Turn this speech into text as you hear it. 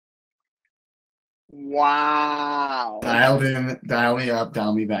Wow. Dialed in, dial me up,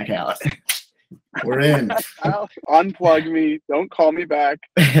 dial me back out. We're in. Unplug me. Don't call me back.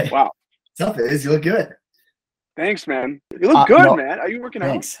 Wow. What's up, Iz? You look good. Thanks, man. You look good, No, man. Are you working out?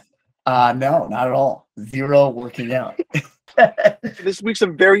 thanks. No, not at all. Zero working out. This week's a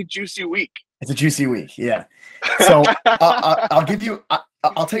very juicy week. It's a juicy week, yeah. So I'll give you.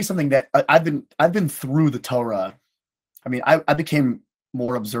 I'll tell you something that I've been through the Torah. I mean, I became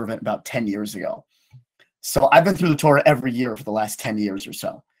more observant about 10 years ago. So I've been through the Torah every year for the last 10 years or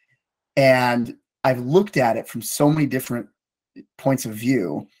so, and I've looked at it from so many different points of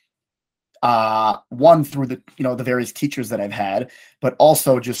view. One through the various teachers that I've had, but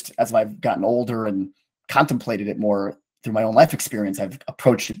also just as I've gotten older and contemplated it more through my own life experience, I've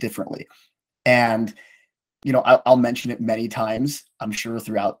approached it differently. And I'll mention it many times, I'm sure,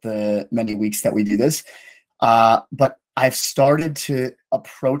 throughout the many weeks that we do this. But I've started to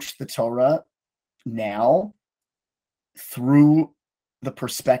approach the Torah now through the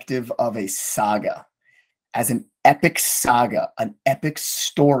perspective of a saga, as an epic saga, an epic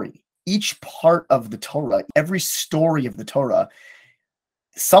story. Each part of the Torah, every story of the Torah,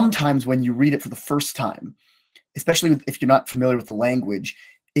 sometimes when you read it for the first time, especially if you're not familiar with the language,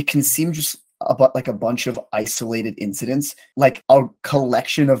 it can seem just about like a bunch of isolated incidents, like a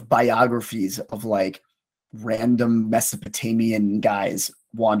collection of biographies of like random Mesopotamian guys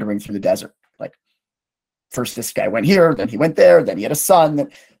wandering through the desert. Like, first this guy went here, then he went there, then he had a son,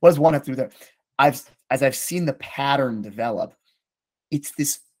 then what does one have to do there? As I've seen the pattern develop, it's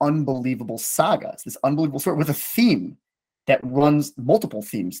this unbelievable saga. It's this unbelievable story with a theme that runs, multiple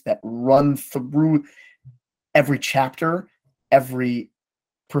themes that run through every chapter, every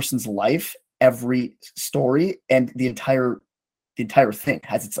person's life, every story, and the entire thing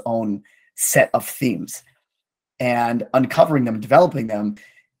has its own set of themes. And uncovering them, developing them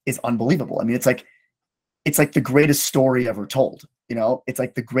is unbelievable. I mean, it's like the greatest story ever told. It's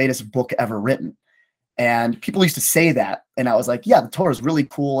like the greatest book ever written. And people used to say that, and I was like, yeah, the Torah is really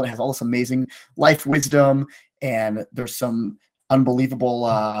cool, and it has all this amazing life wisdom, and there's some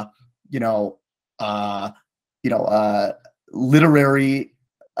unbelievable, literary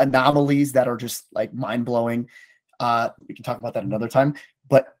anomalies that are just like mind blowing. We can talk about that another time.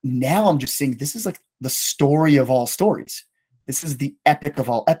 But now I'm just saying this is like the story of all stories. This is the epic of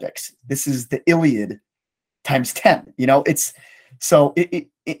all epics. This is the Iliad times 10. It's so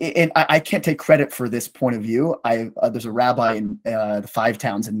and I can't take credit for this point of view. There's a rabbi in the Five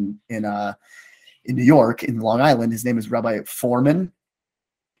Towns in New York, in Long Island. His name is Rabbi Foreman,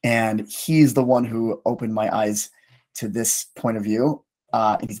 and he's the one who opened my eyes to this point of view.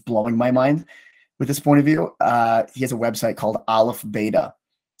 He's blowing my mind with this point of view. He has a website called Aleph Beta,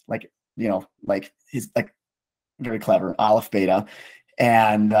 like he's like very clever, Aleph Beta,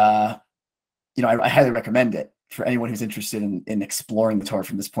 and I highly recommend it for anyone who's interested in exploring the Torah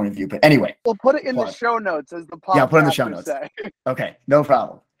from this point of view. But anyway, we'll put it in the show notes, as the podcast. Yeah, put it in the show notes. Okay, no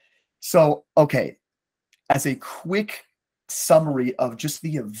problem. So, as a quick summary of just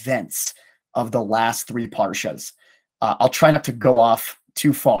the events of the last three parshas, I'll try not to go off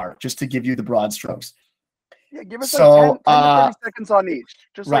too far, just to give you the broad strokes. Yeah, give us like 10 to 30 seconds on each,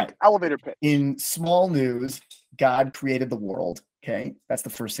 just like elevator pitch. In small news, God created the world. Okay, that's the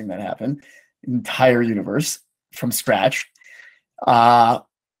first thing that happened. Entire universe from scratch.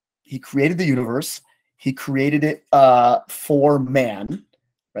 He created the universe. He created it for man,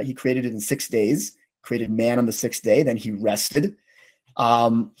 right? He created it in 6 days, created man on the 6th day. Then he rested.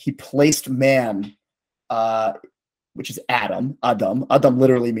 He placed man, which is Adam. Adam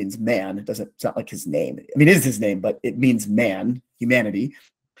literally means man. It's not like his name. I mean, it is his name, but it means man, humanity.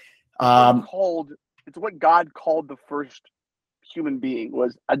 It's what God called the first human being,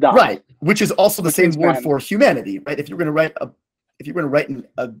 was Adam. Right, which is also the same word for humanity, right? If you're going to write an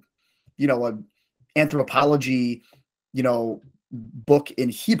anthropology, book in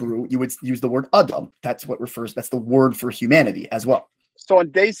Hebrew, you would use the word Adam. That's the word for humanity as well. So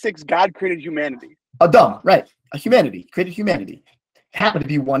on day 6, God created humanity. Adam, right? A humanity, created humanity. Happened to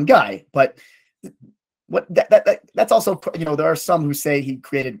be one guy, but that's also, there are some who say he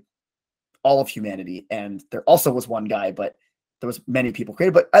created all of humanity, and there also was one guy, but there was many people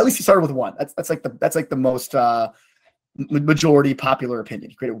created. But at least he started with one. That's like the most majority popular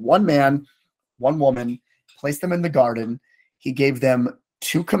opinion. He created one man, one woman, placed them in the garden. He gave them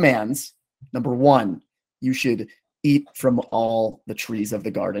 2 commands. Number 1, you should eat from all the trees of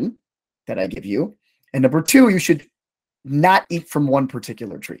the garden that I give you. And number 2, you should not eat from one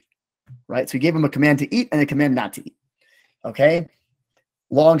particular tree, right? So he gave him a command to eat and a command not to eat. Okay.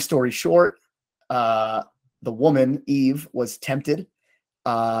 Long story short, the woman, Eve, was tempted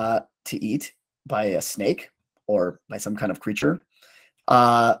to eat, by a snake or by some kind of creature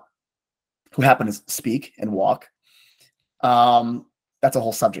who happened to speak and walk. That's a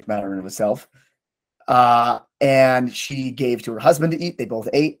whole subject matter in of itself. And she gave to her husband to eat. They both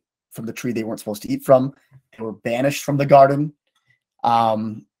ate from the tree they weren't supposed to eat from. They were banished from the garden.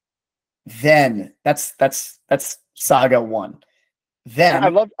 Then that's Saga 1. Then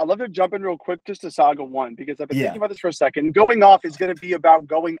I'd love to jump in real quick just to Saga 1, because I've been thinking about this for a second. Going off is going to be about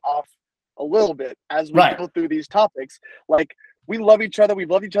going off a little bit as we go through these topics. Like, we love each other. We've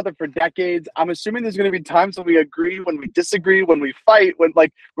loved each other for decades. I'm assuming there's going to be times when we agree, when we disagree, when we fight, when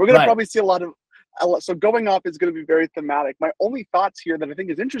like we're going to probably see a lot. So going off is going to be very thematic. My only thoughts here that I think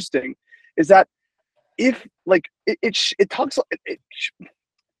is interesting is that if like it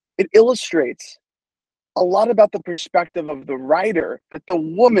illustrates a lot about the perspective of the writer, that the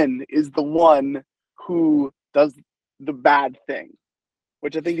woman is the one who does the bad thing,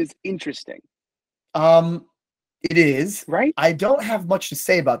 which I think is interesting. It is. Right? I don't have much to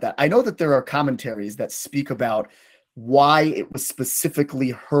say about that. I know that there are commentaries that speak about why it was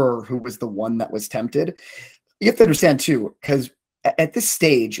specifically her who was the one that was tempted. You have to understand too, because at this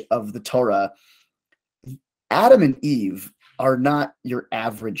stage of the Torah, Adam and Eve are not your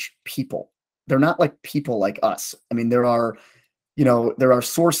average people. They're not like people like us. I mean, there are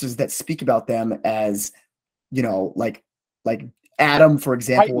sources that speak about them as, like Adam, for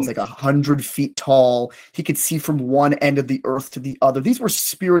example, was like 100 feet tall. He could see from one end of the earth to the other. These were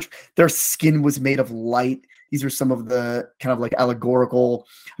spiritual. Their skin was made of light. These are some of the kind of like allegorical.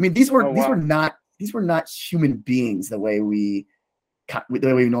 I mean, these were not human beings the way we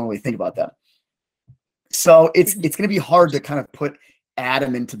normally think about them. So it's going to be hard to kind of put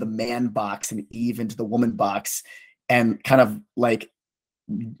Adam into the man box and Eve into the woman box and kind of like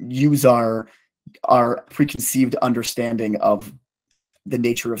use our preconceived understanding of the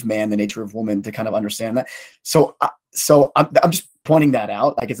nature of man, the nature of woman to kind of understand that. So I'm just pointing that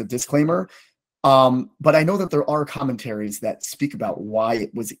out like as a disclaimer. But I know that there are commentaries that speak about why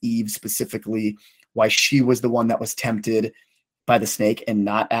it was Eve specifically, why she was the one that was tempted by the snake and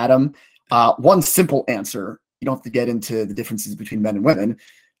not Adam. One simple answer, you don't have to get into the differences between men and women.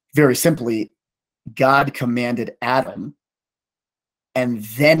 Very simply, God commanded Adam and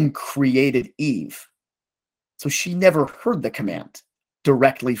then created Eve. So she never heard the command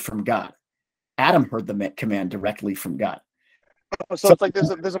directly from God. Adam heard the command directly from God. So it's like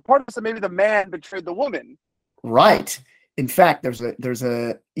there's a part of us that maybe the man betrayed the woman. Right. In fact, there's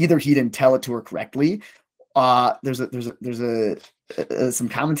a either he didn't tell it to her correctly. There's some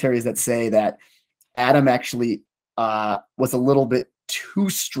commentaries that say that Adam actually was a little bit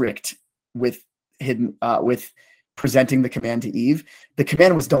too strict with presenting the command to Eve. The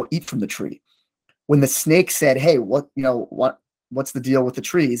command was don't eat from the tree. When the snake said, "Hey, what's the deal with the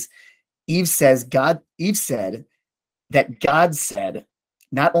trees?" Eve said that God said,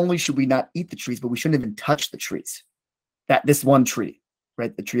 not only should we not eat the trees, but we shouldn't even touch the trees. That this one tree,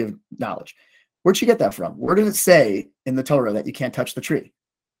 right? The tree of knowledge. Where'd she get that from? Where did it say in the Torah that you can't touch the tree?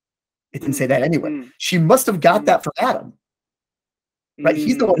 It didn't say that anywhere. She must have got that from Adam, right?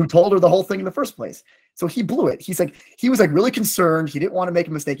 He's the one who told her the whole thing in the first place. So he blew it. He was like really concerned. He didn't want to make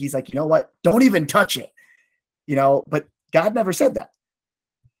a mistake. He's like, you know what? Don't even touch it. But God never said that.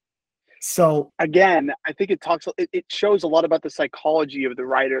 So again, I think it shows a lot about the psychology of the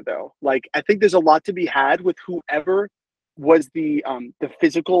writer, though. Like, I think there's a lot to be had with whoever was the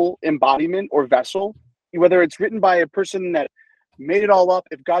physical embodiment or vessel, whether it's written by a person that made it all up.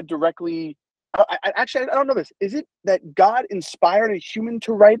 If God directly, I don't know this. Is it that God inspired a human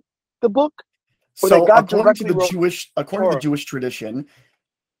to write the book? So according to the Jewish tradition,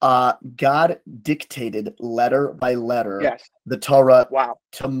 God dictated letter by letter the Torah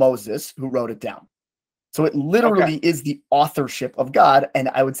to Moses, who wrote it down. So it literally is the authorship of God, and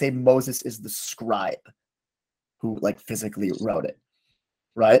I would say Moses is the scribe who like physically wrote it,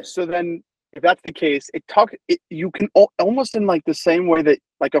 right? So then, if that's the case, you can almost in like the same way that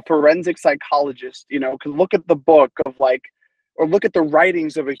like a forensic psychologist, can look at the book of like, or look at the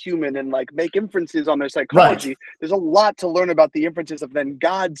writings of a human and like make inferences on their psychology. Right. There's a lot to learn about the inferences of then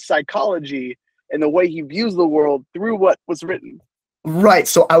God's psychology and the way he views the world through what was written. Right.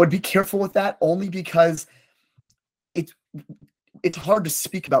 So I would be careful with that only because it's hard to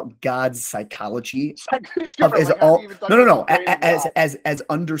speak about God's psychology as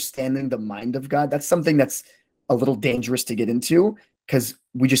understanding the mind of God. That's something that's a little dangerous to get into because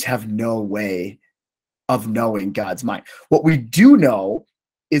we just have no way of knowing God's mind. What we do know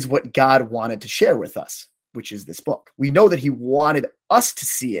is what God wanted to share with us, which is this book. We know that he wanted us to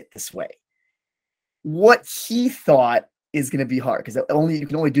see it this way. What he thought is going to be hard because you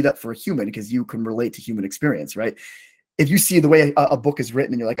can only do that for a human because you can relate to human experience, right? If you see the way a book is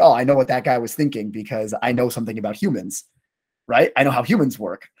written and you're like, oh, I know what that guy was thinking because I know something about humans, right? I know how humans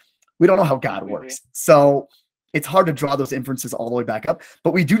work. We don't know how God works. So it's hard to draw those inferences all the way back up,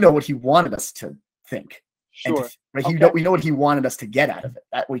 but we do know what he wanted us to think. Sure. Right? We know what he wanted us to get out of it.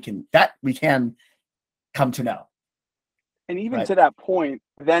 That we can come to know. And even to that point,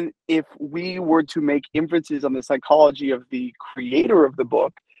 then if we were to make inferences on the psychology of the creator of the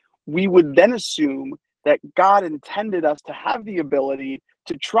book, we would then assume that God intended us to have the ability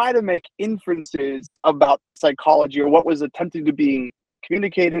to try to make inferences about psychology or what was attempting to be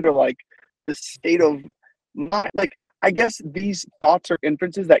communicated, or like the state of mind. Like, I guess these thoughts or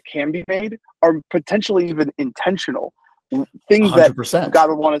inferences that can be made are potentially even intentional things 100%. That God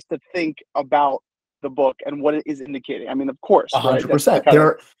would want us to think about the book and what it is indicating. I mean, of course,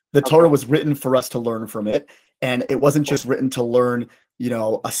 100%. The Torah was written for us to learn from it, and it wasn't just written to learn,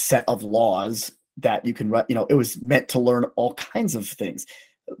 a set of laws that you can write. It was meant to learn all kinds of things,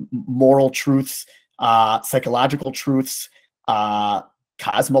 moral truths, psychological truths,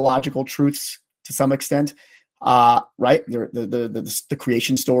 cosmological truths to some extent. Right? The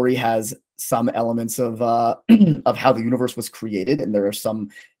creation story has some elements of how the universe was created, and there are some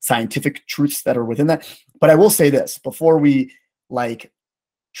scientific truths that are within that. But I will say this before we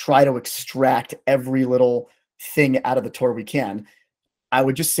try to extract every little thing out of the Torah we can. I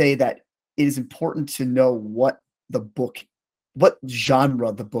would just say that it is important to know what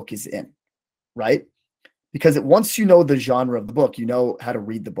genre the book is in, right? Because once you know the genre of the book, you know how to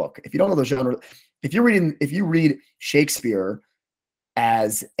read the book. If you don't know the genre, if you read Shakespeare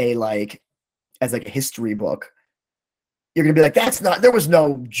as a history book, you're going to be like, there was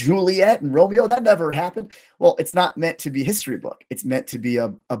no Juliet and Romeo. That never happened. Well, it's not meant to be a history book. It's meant to be a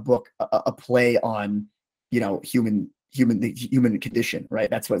book, a play on, human condition, right?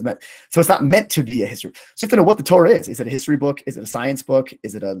 That's what it's meant. So it's not meant to be a history. So you have to know what the Torah is. Is it a history book? Is it a science book?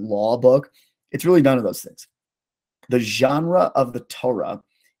 Is it a law book? It's really none of those things. The genre of the Torah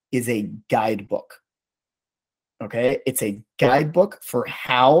is a guidebook. Okay? It's a guidebook for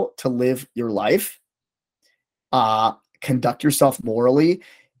how to live your life, conduct yourself morally,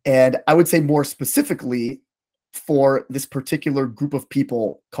 and I would say more specifically for this particular group of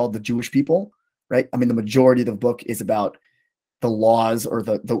people called the Jewish people, right? I mean, the majority of the book is about the laws or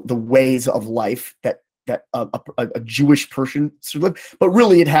the ways of life that a Jewish person should live, but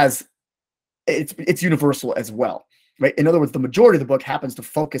really it's universal as well, right? In other words, the majority of the book happens to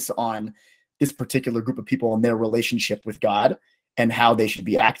focus on this particular group of people and their relationship with God and how they should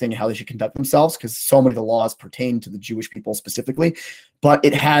be acting and how they should conduct themselves, because so many of the laws pertain to the Jewish people specifically, but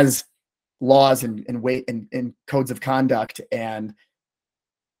it has laws and codes of conduct and,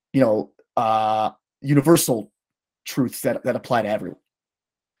 universal truths that apply to everyone.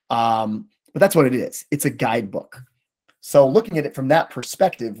 But that's what it is. It's a guidebook. So looking at it from that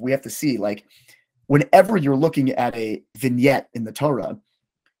perspective, we have to see, whenever you're looking at a vignette in the Torah,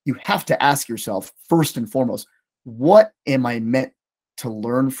 you have to ask yourself, first and foremost, what am I meant to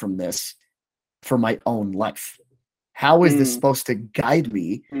learn from this for my own life? How is this supposed to guide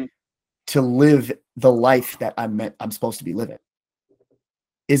me to live the life that I'm supposed to be living?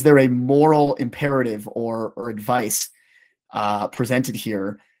 Is there a moral imperative or advice presented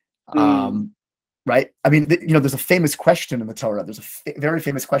here? Right? I mean, there's a famous question in the Torah. There's a very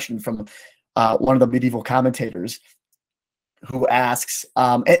famous question from one of the medieval commentators who asks,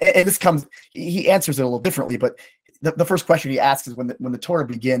 and this comes, he answers it a little differently, but the first question he asks is when the Torah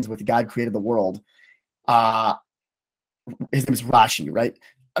begins with God created the world, his name is Rashi, right?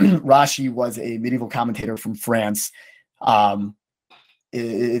 Rashi was a medieval commentator from France.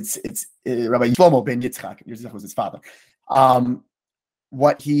 It's Rabbi Shlomo ben Yitzchak. Yitzchak was his father.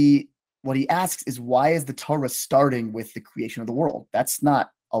 What he asks is, why is the Torah starting with the creation of the world? That's not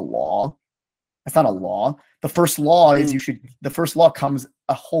a law. That's not a law. The first law is the first law comes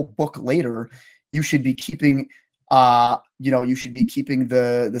a whole book later. You should be keeping, the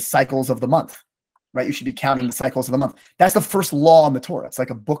cycles of the month, right? You should be counting the cycles of the month. That's the first law in the Torah. It's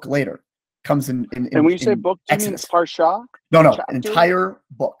like a book later. Comes in and when you say book, do you mean Parsha? No, an entire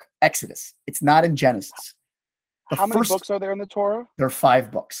book. Exodus. It's not in Genesis. How many books are there in the Torah? There are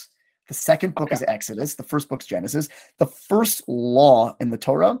 5 books. The second book is Exodus. The first book's Genesis. The first law in the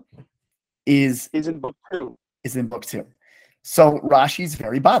Torah is in book 2. Is in book 2. So Rashi's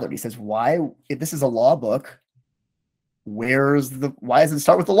very bothered. He says, why, if this is a law book, why does it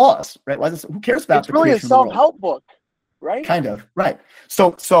start with the laws? Right? Who cares about it's really a self-help book, right? Kind of, right.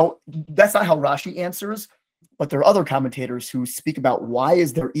 So that's not how Rashi answers, but there are other commentators who speak about why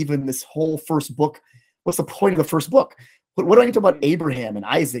is there even this whole first book? What's the point of the first book? What do I need to talk about Abraham and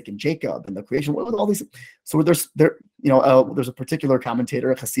Isaac and Jacob and the creation? What with all these? So there's a particular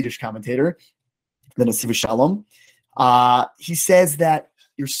commentator, a Hasidic commentator, the Nesiv Shalom. He says that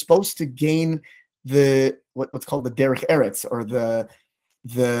you're supposed to gain the what's called the derech eretz, or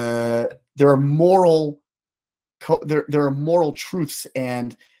there are moral truths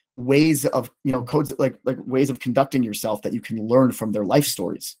and ways of codes, like ways of conducting yourself that you can learn from their life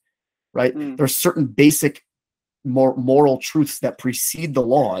stories, right? There are certain basic moral truths that precede the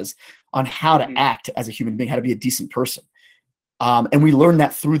laws on how to act as a human being, how to be a decent person, and we learn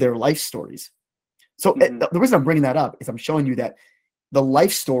that through their life stories. So the reason I'm bringing that up is I'm showing you that the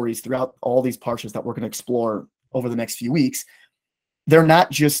life stories throughout all these parshas that we're going to explore over the next few weeks, they're not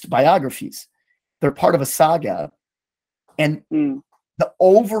just biographies. They're part of a saga. And the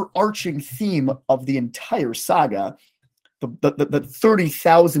overarching theme of the entire saga, the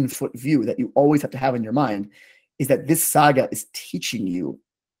 30,000-foot view that you always have to have in your mind, is that this saga is teaching you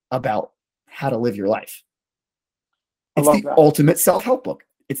about how to live your life. It's the ultimate self-help book.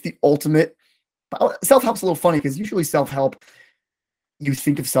 It's the ultimate self-help's a little funny because usually self-help, you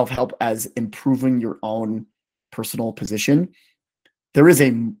think of self-help as improving your own personal position. There's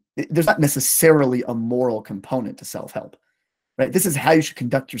not necessarily a moral component to self-help, right? This is how you should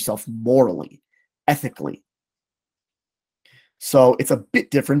conduct yourself morally, ethically. So it's a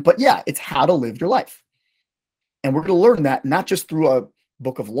bit different, but yeah, it's how to live your life. And we're going to learn that not just through a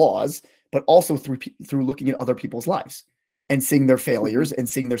book of laws, but also through looking at other people's lives and seeing their failures and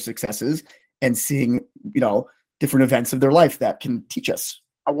seeing their successes and seeing, different events of their life that can teach us.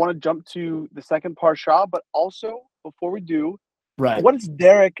 I want to jump to the second parsha, but also before we do, right? What does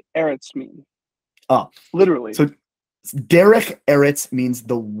derech eretz mean? Oh, literally. So derech eretz means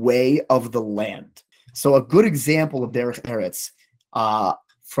the way of the land. So a good example of derech eretz,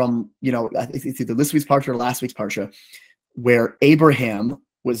 from it's either this week's parsha or last week's parsha, where Abraham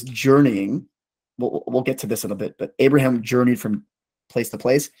was journeying. We'll get to this in a bit, but Abraham journeyed from place to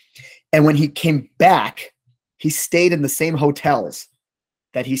place, and when he came back, he stayed in the same hotels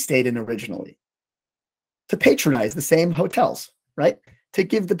that he stayed in originally, to patronize the same hotels, right? To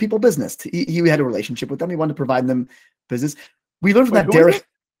give the people business. He had a relationship with them. He wanted to provide them business. We learned from that derech.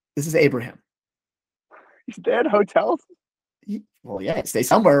 This is Abraham. He stayed at hotels? Well, yeah, stay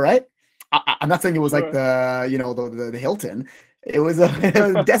somewhere, right? I'm not saying it was like the Hilton. It was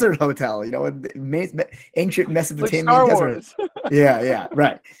a desert hotel, ancient Mesopotamian desert. Yeah,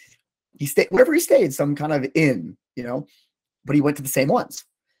 right. He stayed wherever he stayed, some kind of inn, but he went to the same ones.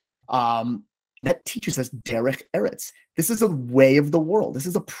 That teaches us derech eretz. This is a way of the world. This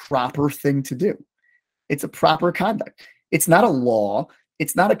is a proper thing to do. It's a proper conduct. It's not a law.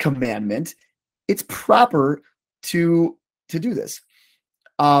 It's not a commandment. It's proper to do this.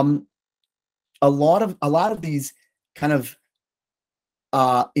 A lot of these kind of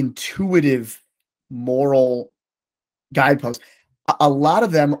intuitive moral guideposts, a lot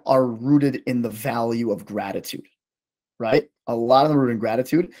of them are rooted in the value of gratitude, right? A lot of them are rooted in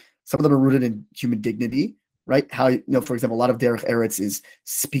gratitude. Some of them are rooted in human dignity, right? How, for example, a lot of derech eretz is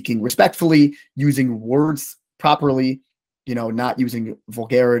speaking respectfully, using words properly, not using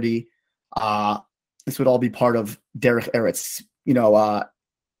vulgarity. This would all be part of derech eretz,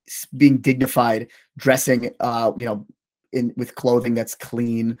 being dignified, dressing, with clothing that's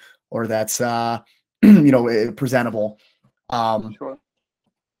clean or that's, presentable. Sure.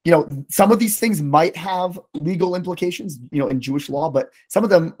 Some of these things might have legal implications, in Jewish law, but some of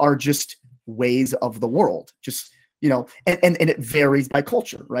them are just ways of the world, just, and it varies by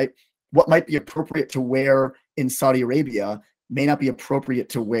culture, right? What might be appropriate to wear in Saudi Arabia may not be appropriate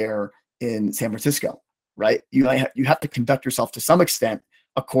to wear in San Francisco, right? You have to conduct yourself to some extent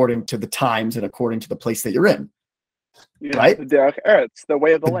according to the times and according to the place that you're in, right? The derech eretz, the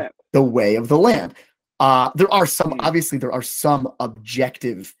way of the land. The way of the land. There are some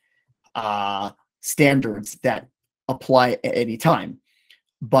objective standards that apply at any time,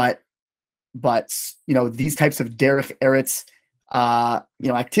 but these types of derech eretz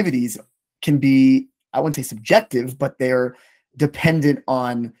activities can be, I wouldn't say subjective, but they're dependent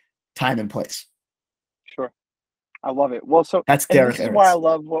on time and place. Sure, I love it. Well, so that's derech eretz. This is why I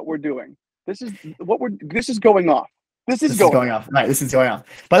love what we're doing. This is going off. This is going off. Right. This is going off.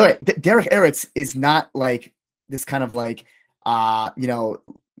 By the way, derech eretz is not like this kind of like,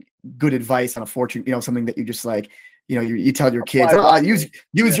 good advice on a fortune, something that you just like, you tell your kids,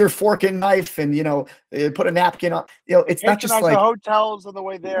 use your fork and knife and, put a napkin on, it's not just like hotels on the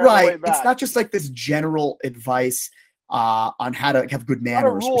way there. Right. The way back. It's not just like this general advice on how to have good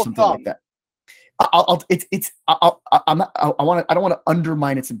manners or something like that. I don't want to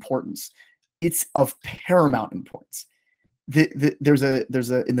undermine its importance. It's of paramount importance. there's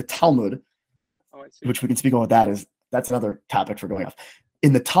a in the Talmud, which we can speak on what that is. That's another topic for going off.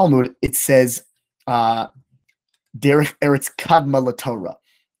 In the Talmud, it says, Derech Eretz Kadma LaTorah.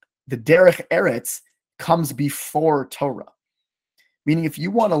 The Derech Eretz comes before Torah. Meaning, if you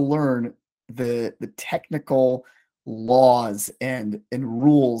want to learn the technical laws and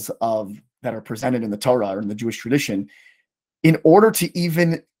rules that are presented in the Torah or in the Jewish tradition, in order to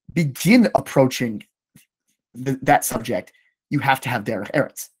even begin approaching that subject, you have to have Derech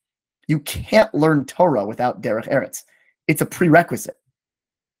Eretz. You can't learn Torah without Derech Eretz. It's a prerequisite.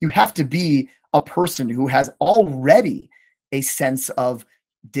 You have to be a person who has already a sense of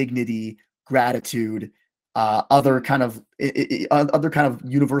dignity, gratitude, other kind of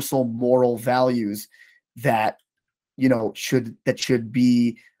universal moral values that should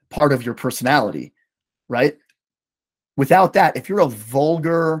be part of your personality, right? Without that, if you're a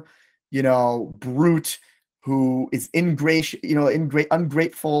vulgar, brute who is ungrateful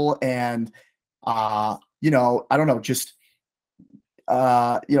and I don't know, just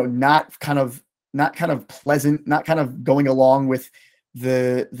not kind of pleasant, not kind of going along with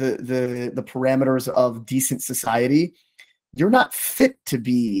the parameters of decent society, you're not fit to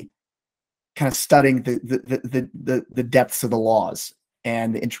be kind of studying the depths of the laws,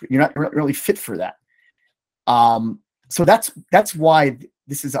 and you're not really fit for that. So that's why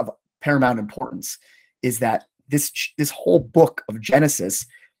this is of paramount importance, is that this whole book of Genesis,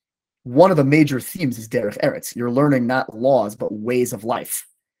 one of the major themes is Derech Eretz. You're learning not laws, but ways of life,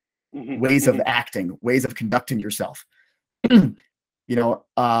 ways of acting, ways of conducting yourself. Being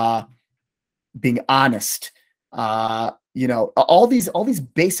honest, all these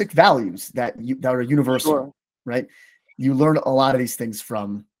basic values that are universal, sure. Right? You learn a lot of these things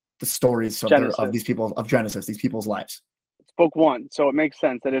from the stories of these people, of Genesis, these people's lives. It's book one, so it makes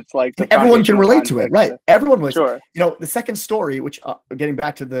sense that it's like everyone can relate to it, right? Everyone was, sure. The second story, which getting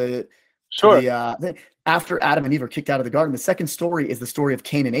back to the after Adam and Eve are kicked out of the garden, the second story is the story of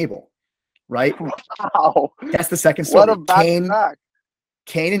Cain and Abel, right? Wow, that's the second story. What a back.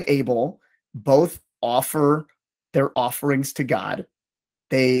 Cain and Abel both offer their offerings to God.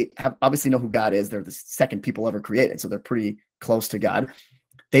 They have obviously know who God is. They're the second people ever created, so they're pretty close to God.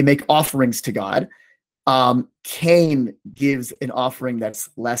 They make offerings to God. Cain gives an offering that's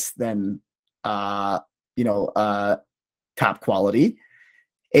less than, top quality.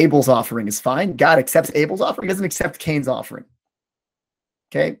 Abel's offering is fine. God accepts Abel's offering, doesn't accept Cain's offering.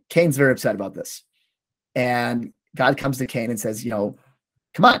 Okay, Cain's very upset about this, and God comes to Cain and says,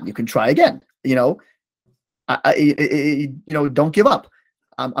 come on, you can try again. Don't give up.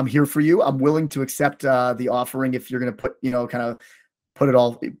 I'm here for you. I'm willing to accept the offering if you're going to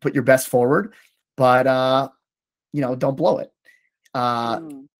put your best forward, but don't blow it.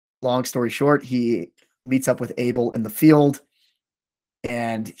 Long story short, he meets up with Abel in the field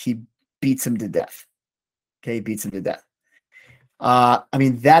and he beats him to death. Okay, beats him to death.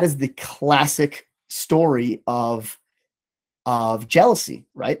 That is the classic story of jealousy,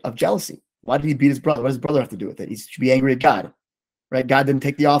 right? Of jealousy. Why did he beat his brother? What does his brother have to do with it? He should be angry at God, right? God didn't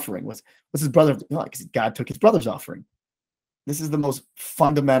take the offering. What's his brother? Because God took his brother's offering. This is the most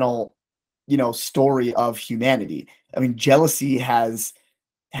fundamental, story of humanity. Jealousy has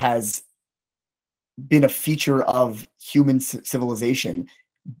been a feature of human civilization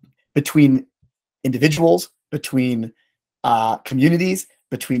between individuals, between communities,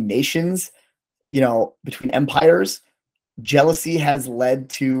 between nations, between empires. Jealousy has led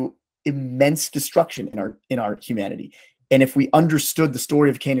to immense destruction in our humanity. And if we understood the story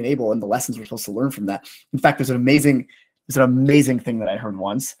of Cain and Abel and the lessons we're supposed to learn from that, in fact, there's an amazing thing that I heard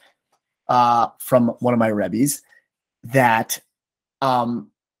once from one of my rebbes, that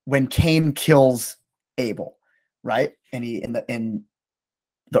when Cain kills Abel, right, and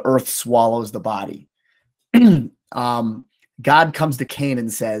the earth swallows the body, God comes to Cain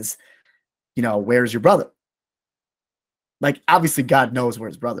and says, where's your brother? Like, obviously God knows where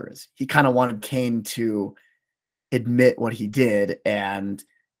his brother is. He kind of wanted Cain to admit what he did and,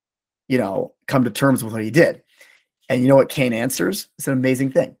 come to terms with what he did. And you know what Cain answers? It's an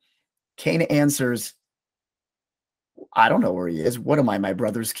amazing thing. Cain answers, I don't know where he is. What am I, my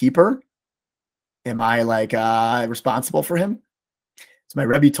brother's keeper? Am I responsible for him? So my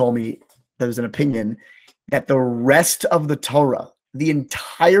Rebbe told me there's an opinion that the rest of the Torah, the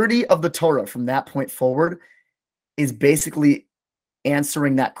entirety of the Torah from that point forward, is basically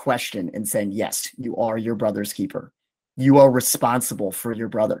answering that question and saying, yes, you are your brother's keeper. You are responsible for your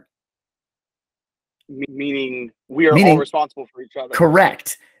brother. Meaning we are all responsible for each other.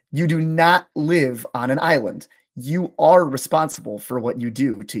 Correct. You do not live on an island. You are responsible for what you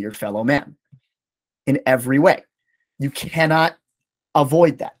do to your fellow man in every way. You cannot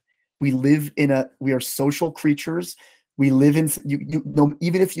avoid that. We are social creatures. We live in,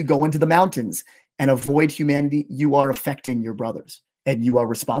 even if you go into the mountains and avoid humanity, you are affecting your brothers and you are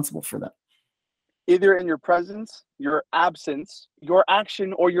responsible for them. Either in your presence, your absence, your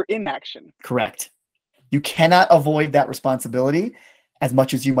action, or your inaction. Correct. You cannot avoid that responsibility as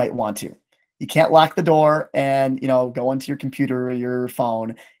much as you might want to. You can't lock the door and, go into your computer or your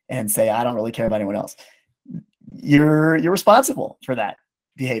phone and say, I don't really care about anyone else. You're responsible for that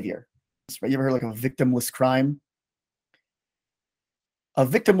behavior. You ever heard like a victimless crime? A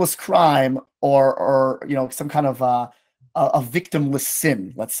victimless crime or some kind of a victimless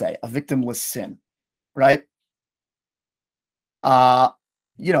sin, let's say, a victimless sin, right?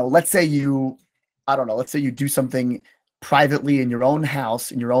 Let's say you do something privately in your own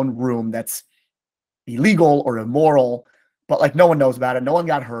house, in your own room that's illegal or immoral, but like no one knows about it. No one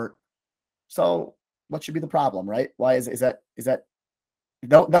got hurt. So what should be the problem, right? Why is that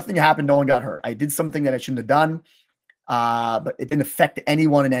nothing happened? No one got hurt. I did something that I shouldn't have done, but it didn't affect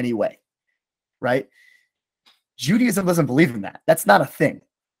anyone in any way, right? Judaism doesn't believe in that. That's not a thing.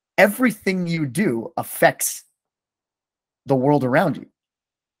 Everything you do affects the world around you.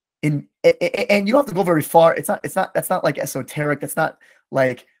 And you don't have to go very far. That's not like esoteric. That's not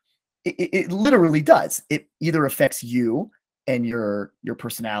like it literally does. It either affects you and your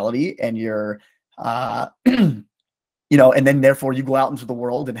personality and your and then therefore you go out into the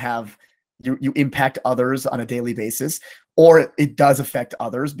world and have you impact others on a daily basis, or it does affect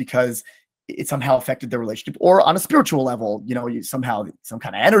others because it somehow affected their relationship, or on a spiritual level, you somehow some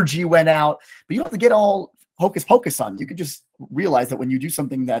kind of energy went out. But you don't have to get all hocus pocus on. You could just realize that when you do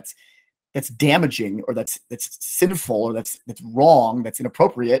something that's damaging or that's sinful or that's wrong, that's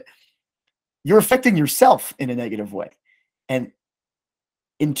inappropriate, you're affecting yourself in a negative way, and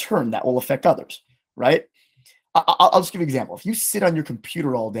in turn that will affect others, right? I'll just give you an example. If you sit on your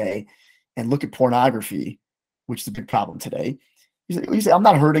computer all day and look at pornography, which is a big problem today, you say I'm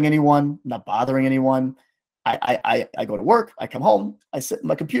not hurting anyone, I'm not bothering anyone. I go to work, I come home, I sit in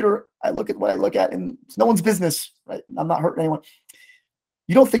my computer, I look at what I look at, and it's no one's business, right? I'm not hurting anyone.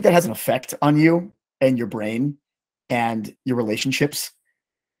 You don't think that has an effect on you and your brain and your relationships?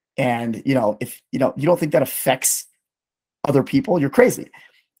 And if you don't think that affects other people, you're crazy.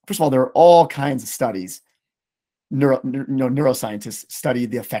 First of all, there are all kinds of studies. Neuroscientists study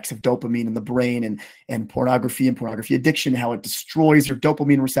the effects of dopamine in the brain and pornography addiction, how it destroys your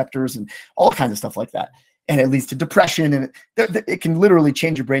dopamine receptors and all kinds of stuff like that. And it leads to depression, and it can literally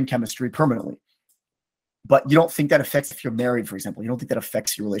change your brain chemistry permanently. But you don't think that affects, if you're married, for example, you don't think that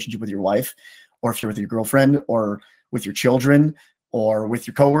affects your relationship with your wife, or if you're with your girlfriend, or with your children, or with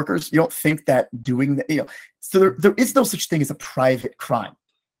your coworkers. You don't think that doing that, so there is no such thing as a private crime.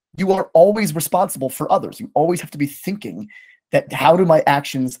 You are always responsible for others. You always have to be thinking that, how do my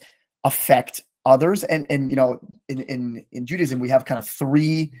actions affect others? And in Judaism, we have kind of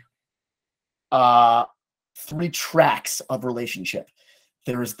three tracks of relationship.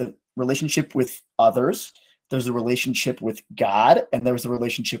 There is the relationship with others, there's a relationship with God, and there's a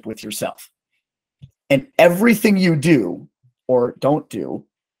relationship with yourself. And everything you do or don't do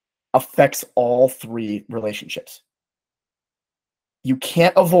affects all three relationships. You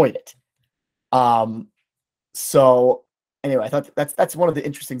can't avoid it. So anyway, I thought that's one of the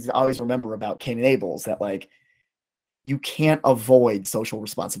interesting things I always remember about Cain and Abel, is that like you can't avoid social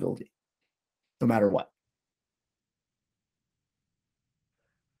responsibility, no matter what.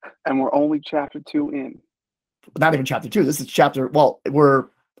 And we're only chapter 2 in. Not even chapter 2. This is chapter. Well, we're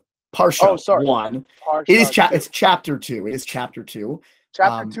Parsha 1. It's chapter 2. It is chapter 2.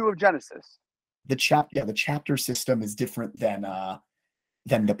 Chapter 2 of Genesis. The chapter system is different than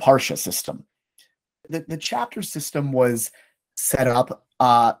the Parsha system. The chapter system was set up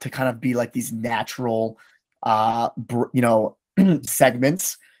to kind of be like these natural,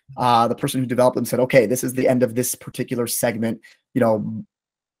 segments. The person who developed them said, okay, this is the end of this particular segment.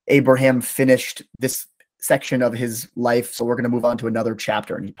 Abraham finished this section of his life, so we're going to move on to another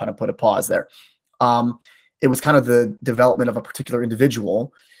chapter. And he kind of put a pause there. It was kind of the development of a particular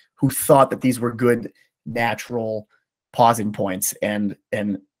individual who thought that these were good natural pausing points, and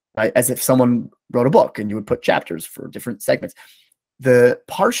as if someone wrote a book and you would put chapters for different segments. The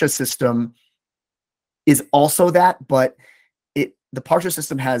Parsha system is also that, but the Parsha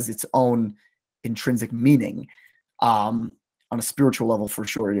system has its own intrinsic meaning on a spiritual level, for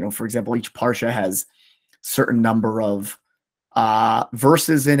sure. For example, each Parsha has certain number of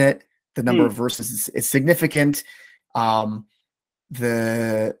verses in it. The number of verses is significant. The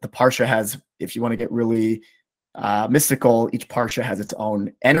Parsha has, if you want to get really mystical, each Parsha has its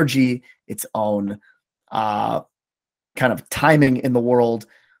own energy, its own kind of timing in the world,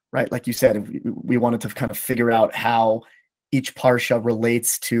 right? Like you said, we wanted to kind of figure out how each parsha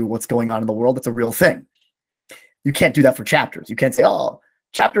relates to what's going on in the world. That's a real thing. You can't do that for chapters. You can't say, oh,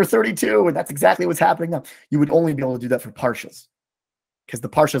 chapter 32, and that's exactly what's happening now. You would only be able to do that for parshas, because the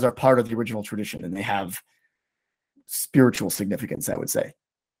parshas are part of the original tradition and they have spiritual significance, I would say.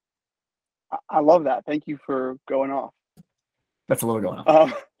 I love that. Thank you for going off. That's a little going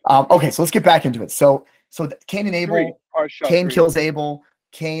on. Okay, so let's get back into it. So Cain and Abel, Cain kills Abel,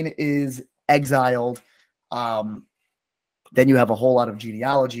 Cain is exiled. Then you have a whole lot of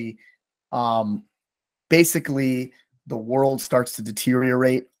genealogy. Basically, the world starts to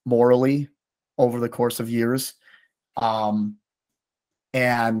deteriorate morally over the course of years.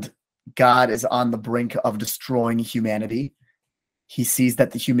 And God is on the brink of destroying humanity. He sees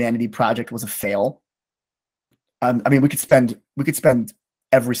that the humanity project was a fail. I mean, we could spend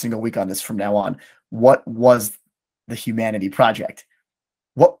every single week on this from now on. What was the humanity project?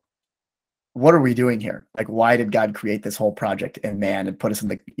 What are we doing here? Like, why did God create this whole project and man and put us in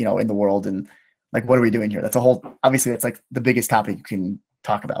the, in the world? And like, what are we doing here? That's obviously that's like the biggest topic you can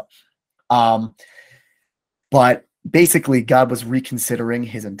talk about. But basically God was reconsidering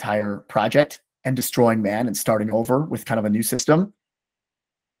his entire project and destroying man and starting over with kind of a new system.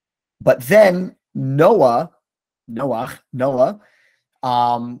 But then Noah says,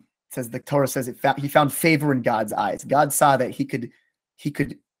 the Torah says he found favor in God's eyes. God saw that he could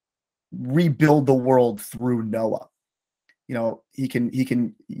rebuild the world through Noah. He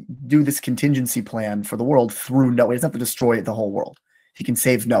can do this contingency plan for the world through Noah. He doesn't have to destroy the whole world. He can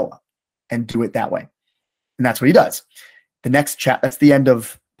save Noah and do it that way. And that's what he does. The next that's the end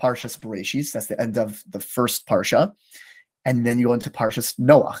of Parshas Bereshis. That's the end of the first Parsha. And then you go into Parshas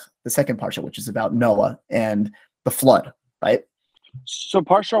Noah, the second Parsha, which is about Noah and the flood, right? So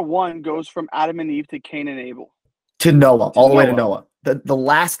Parsha 1 goes from Adam and Eve to Cain and Abel. To Noah, all the way to Noah. The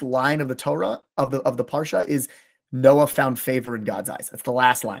last line of the Torah, of the Parsha, is Noah found favor in God's eyes. That's the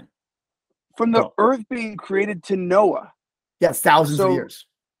last line. From the earth being created to Noah. Yes, thousands of years.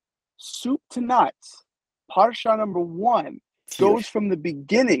 Soup to nuts. Parsha number 1 goes from the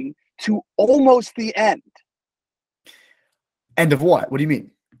beginning to almost the end. End of what? What do you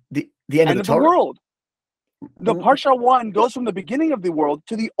mean? The end of the Torah? World. The Parsha 1 goes from the beginning of the world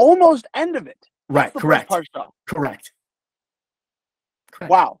to the almost end of it. Right, correct. Correct.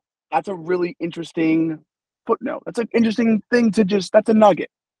 Wow. That's a really interesting footnote. That's an interesting thing that's a nugget.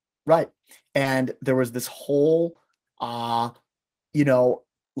 Right. And there was this whole, like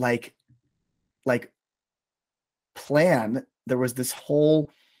plan. There was this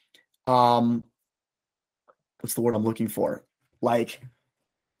whole, what's the word I'm looking for? Like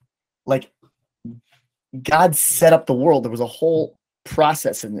God set up the world. There was a whole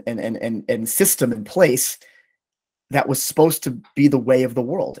process and system in place that was supposed to be the way of the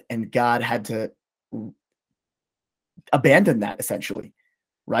world. And God had to abandon that, essentially,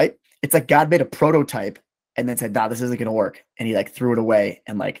 right? It's like God made a prototype and then said, nah, this isn't going to work. And he like threw it away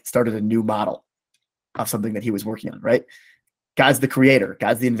and like started a new model of something that he was working on, right? God's the creator.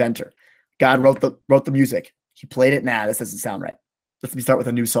 God's the inventor. God wrote the music. He played it. Nah, this doesn't sound right. Let me start with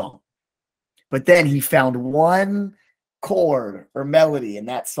a new song. But then he found one chord or melody in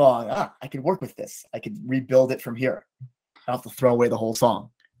that song. I could work with this. I could rebuild it from here. I don't have to throw away the whole song.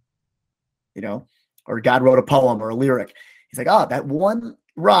 Or God wrote a poem or a lyric. He's like, that one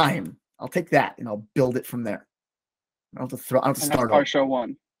rhyme, I'll take that and I'll build it from there. I don't have to start over. That's Parsha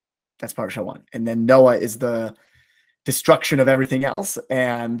 1. That's Parsha 1. And then Noah is the destruction of everything else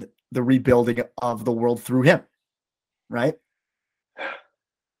and the rebuilding of the world through him. Right?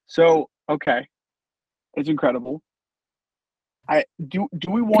 So, okay. It's incredible. Do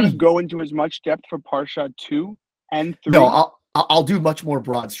we want to go into as much depth for Parsha 2 and 3? No, I'll do much more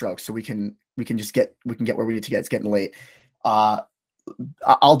broad strokes so we can get where we need to get. It's getting late. I'll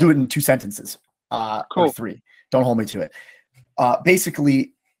do it in 2 sentences. Cool. Or 3. Don't hold me to it.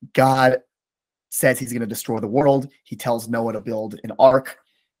 Basically, God says he's going to destroy the world. He tells Noah to build an ark.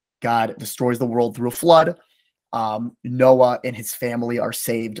 God destroys the world through a flood. Noah and his family are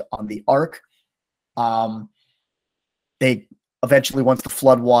saved on the ark. They eventually, once the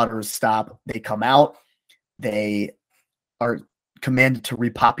flood waters stop, they come out. They are commanded to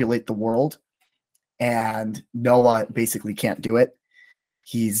repopulate the world. And Noah basically can't do it.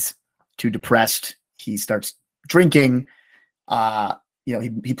 He's too depressed. He starts drinking.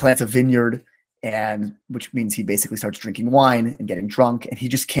 He plants a vineyard, and which means he basically starts drinking wine and getting drunk, and he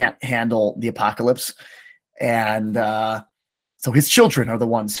just can't handle the apocalypse. And so his children are the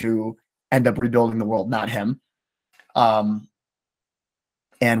ones who end up rebuilding the world, not him, and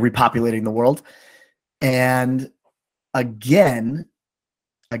repopulating the world. And again,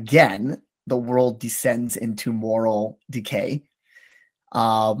 the world descends into moral decay.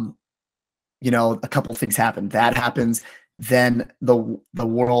 A couple of things happen. That happens. Then the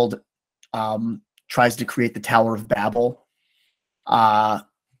world tries to create the Tower of Babel,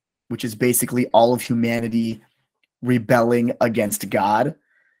 which is basically all of humanity rebelling against God.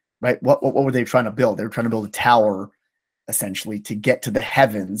 Right? What were they trying to build? They were trying to build a tower, essentially, to get to the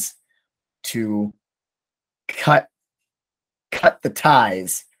heavens, to cut the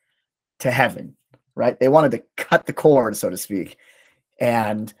ties to heaven. Right? They wanted to cut the cord, so to speak,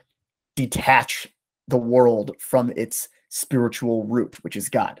 and detach the world from its spiritual root, which is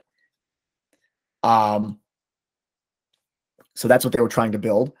God. So that's what they were trying to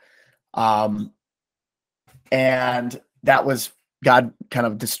build. And that was, God kind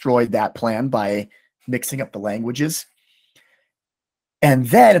of destroyed that plan by mixing up the languages. And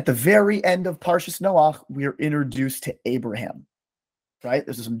then at the very end of Parshas Noach, we are introduced to Abraham, right?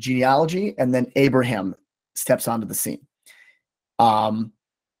 There's some genealogy, and then Abraham steps onto the scene.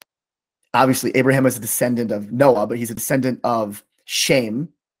 Obviously, Abraham is a descendant of Noah, but he's a descendant of Shem.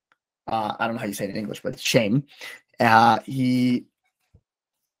 I don't know how you say it in English, but Shem. He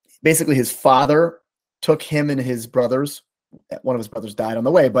basically, his father took him and his brothers. One of his brothers died on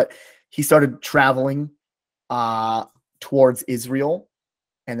the way, but he started traveling towards Israel,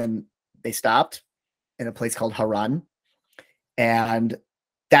 and then they stopped in a place called Haran, and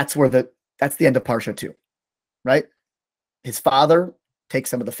that's the end of Parsha 2, right? His father takes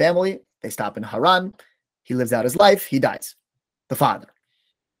some of the family. They stop in Haran. He lives out his life. He dies. The father.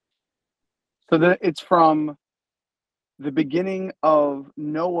 So it's from the beginning of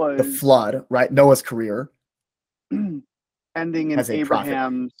Noah's... the flood, right? Noah's career. Ending in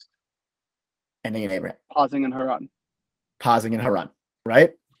Abraham's... Ending in Abraham. Pausing in Haran. Pausing in Haran,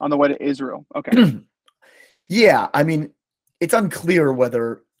 right? On the way to Israel. Okay. Yeah, I mean, it's unclear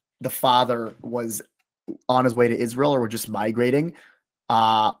whether the father was on his way to Israel or were just migrating.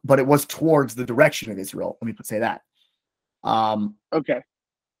 But it was towards the direction of Israel. Let me say that. Okay.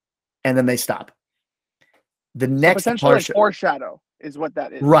 And then they stop. The next potentially like foreshadow is what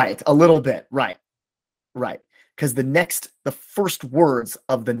that is. Right. A little bit. Right. Because the first words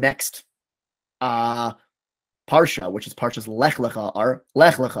of the next Parsha, which is Parsha's Lech Lecha, are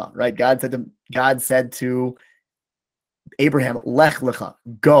Lech Lecha, right? God said to Abraham, Lech Lecha,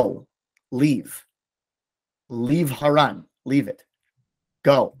 go, leave Haran, leave it.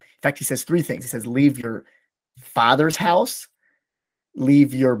 Go. In fact, he says three things. He says, leave your father's house,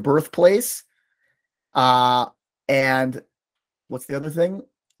 leave your birthplace, and what's the other thing?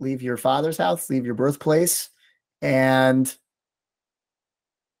 Leave your father's house, leave your birthplace, and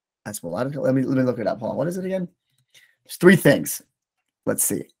that's a lot of. Let me look it up. Hold on. What is it again? There's three things. Let's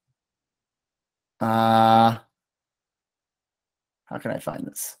see. How can I find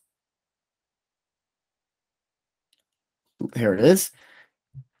this? Here it is.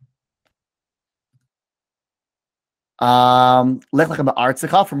 Lech lechem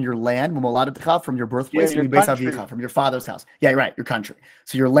ba'artzecha, from your land, Mumoladetcha, from your birthplace, from your father's house. Yeah, right, your country.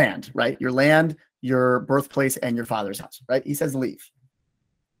 So your land, right? Your land, your birthplace, and your father's house, right? He says leave.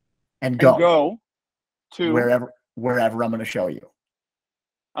 And go to wherever I'm going to show you.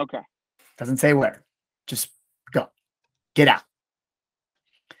 Okay. Doesn't say where. Just go. Get out.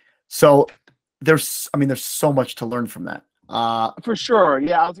 So there's so much to learn from that. For sure.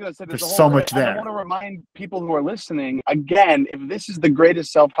 Yeah, I was going to say there's so much there. I want to remind people who are listening, again, if this is the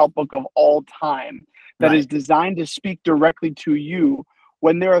greatest self-help book of all time that is designed to speak directly to you,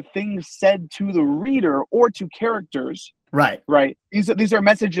 when there are things said to the reader or to characters, right? These are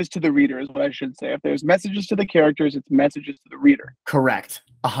messages to the reader is what I should say. If there's messages to the characters, it's messages to the reader. Correct.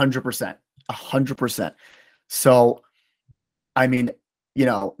 100%. So, I mean,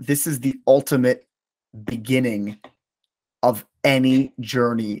 this is the ultimate beginning of any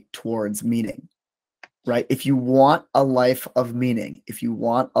journey towards meaning, right? If you want a life of meaning, if you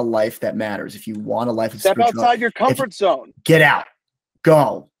want a life that matters, if you want a life of step outside your comfort zone, get out,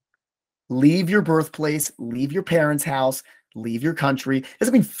 go, leave your birthplace, leave your parents' house, leave your country.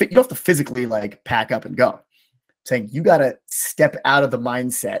 Doesn't mean you don't have to physically pack up and go. I'm saying you got to step out of the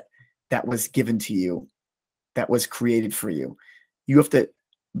mindset that was given to you, that was created for you. You have to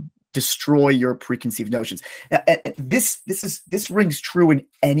destroy your preconceived notions. This rings true in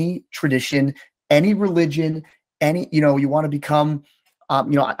any tradition, any religion, any, you want to become,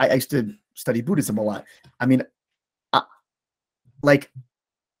 I used to study Buddhism a lot. I mean, I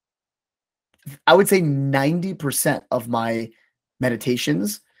would say 90% of my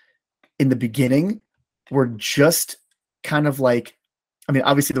meditations in the beginning were just kind of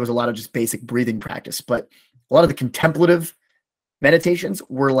obviously there was a lot of just basic breathing practice, but A lot of the contemplative meditations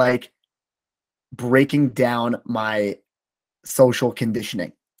were like breaking down my social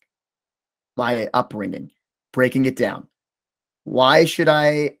conditioning, my upbringing, breaking it down. Why should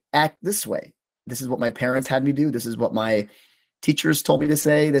I act this way? This is what my parents had me do. This is what my teachers told me to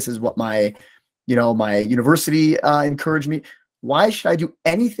say. This is what my university encouraged me. Why should I do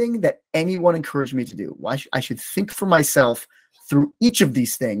anything that anyone encouraged me to do? I should think for myself through each of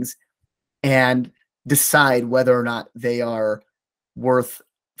these things and decide whether or not they are worth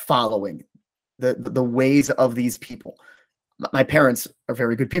following, the ways of these people. My parents are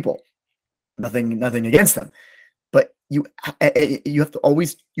very good people. Nothing against them. But you have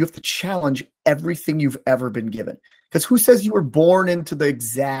to challenge everything you've ever been given. Because who says you were born into the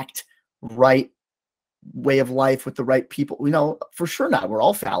exact right way of life with the right people? For sure not. We're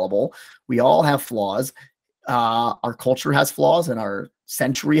all fallible. We all have flaws. Our culture has flaws, and our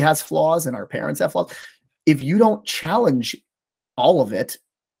century has flaws, and our parents have flaws. If you don't challenge all of it,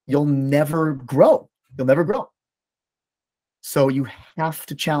 you'll never grow. So you have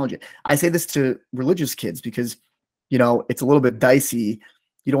to challenge it. I say this to religious kids because, it's a little bit dicey.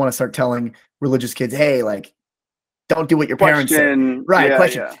 You don't want to start telling religious kids, hey, like, don't do what your parents say. Right. Yeah,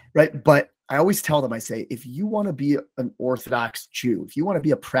 question. Yeah. Right. But I always tell them, I say, if you want to be an Orthodox Jew, if you want to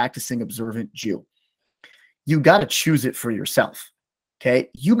be a practicing observant Jew, you got to choose it for yourself. Okay.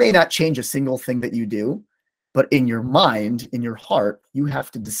 You may not change a single thing that you do, but in your mind, in your heart, you have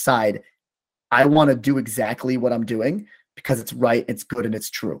to decide, I want to do exactly what I'm doing because it's right, it's good, and it's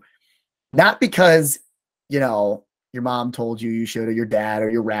true. Not because, your mom told you should, or your dad, or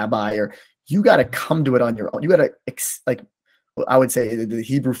your rabbi, or you got to come to it on your own. You got to, I would say the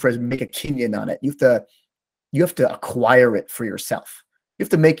Hebrew phrase, make a kinyan on it. You have to acquire it for yourself. You have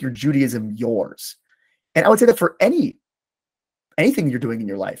to make your Judaism yours. And I would say that for anything you're doing in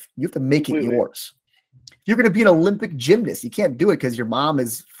your life, you have to make it yours. You're going to be an Olympic gymnast. You can't do it because your mom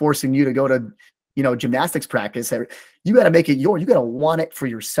is forcing you to go to, gymnastics practice. You got to make it yours. You got to want it for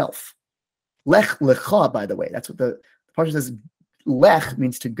yourself. Lech lecha, by the way, that's what the parsha says. Lech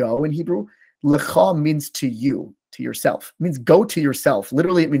means to go in Hebrew. Lecha means to you, to yourself. It means go to yourself.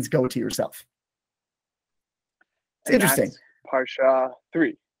 Literally, it means go to yourself. It's interesting. Parsha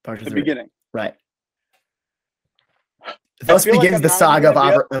 3. The beginning. Right. Thus begins the saga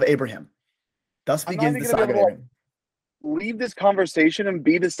of Abraham. Thus begins the saga of Abraham. Leave this conversation and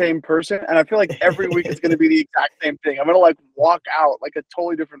be the same person, and I feel like every week it's going to be the exact same thing. I'm going to walk out like a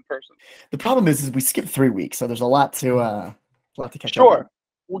totally different person. The problem is we skipped 3 weeks, so there's a lot to catch up. Sure,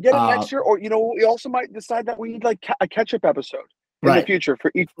 we'll get it next year, or we also might decide that we need a catch-up episode in the future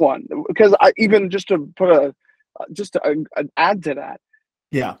for each one. Because just to add to that,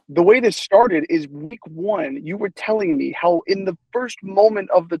 yeah, the way this started is week 1. You were telling me how in the first moment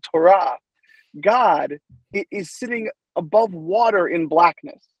of the Torah, God is sitting above water in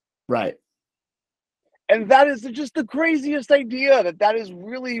blackness. Right. And that is just the craziest idea, that is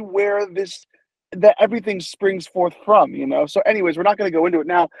really where that everything springs forth from, So anyways, we're not going to go into it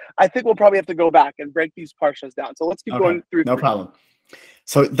now. I think we'll probably have to go back and break these parshas down. So let's keep going through. No problem.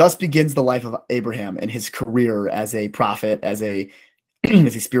 So thus begins the life of Abraham and his career as a prophet, as a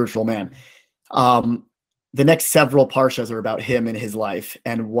spiritual man. The next several parshas are about him and his life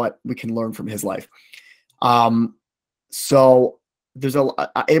and what we can learn from his life. So there's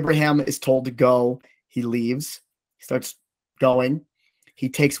Abraham is told to go. He leaves. He starts going. He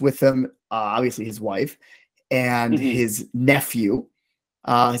takes with him, obviously, his wife and his nephew.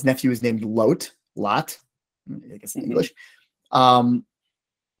 His nephew is named Lot, I guess in English.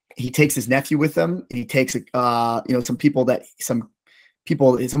 He takes his nephew with him. He takes, some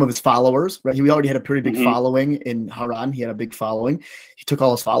of his followers, right? He already had a pretty big following in Haran. He had a big following. He took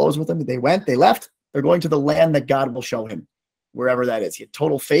all his followers with him. They left. They're going to the land that God will show him, wherever that is. He had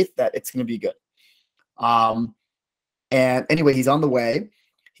total faith that it's going to be good. And anyway, he's on the way.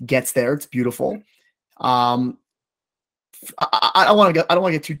 He gets there. It's beautiful. I don't want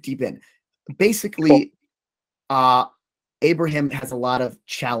to get too deep in. Basically, Abraham has a lot of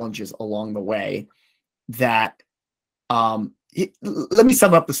challenges along the way that, let me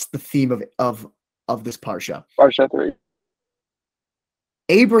sum up the theme of this parsha. Parsha 3.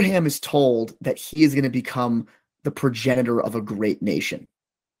 Abraham is told that he is going to become the progenitor of a great nation.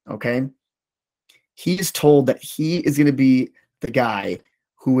 Okay? He is told that he is going to be the guy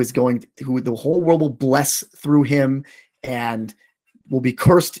who the whole world will bless through him and will be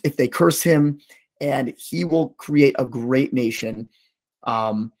cursed if they curse him, and he will create a great nation.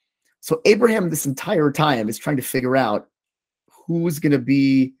 So Abraham this entire time is trying to figure out who's going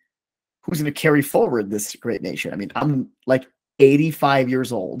to carry forward this great nation. I mean, I'm 85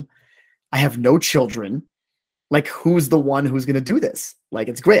 years old. I have no children. like, who's the one who's going to do this? Like,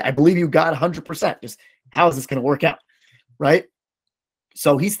 it's great. I believe you got 100%. Just how is this going to work out? Right.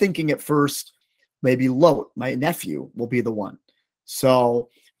 So he's thinking at first, maybe Lot, my nephew, will be the one. So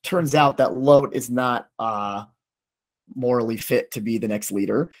turns out that Lot is not morally fit to be the next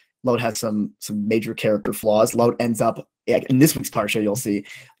leader. Lot has some major character flaws. Lot ends up in this week's parsha. You'll see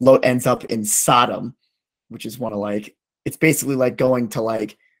Lot ends up in Sodom, which is one of like, it's basically like going to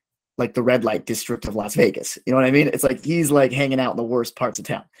like the red light district of Las Vegas. You know what I mean? It's like he's like hanging out in the worst parts of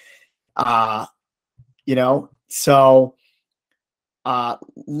town. So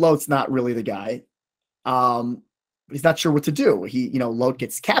Lot's not really the guy. He's not sure what to do. Lot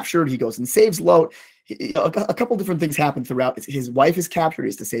gets captured. He goes and saves Lot. A couple different things happen throughout. His wife is captured. He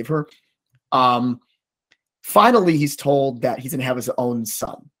has to save her. Finally, he's told that he's going to have his own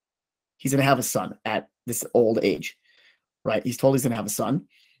son. He's going to have a son at this old age, right? He's told he's going to have a son.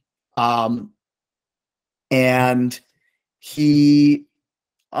 And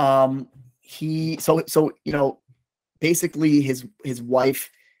basically his wife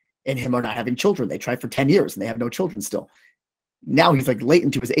and him are not having children. They tried for 10 years and they have no children still. Now he's like late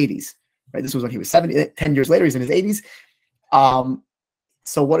into his 80s, right? This was when he was 70, 10 years later, he's in his 80s.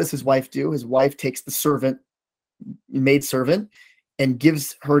 So what does his wife do? His wife takes the maid servant, and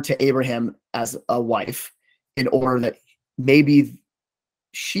gives her to Abraham as a wife in order that maybe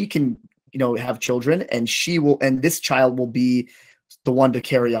she can, have children, and this child will be the one to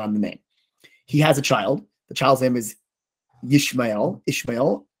carry on the name. He has a child. The child's name is Ishmael.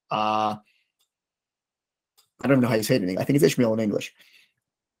 I don't know how you say it in English. I think it's Ishmael in English.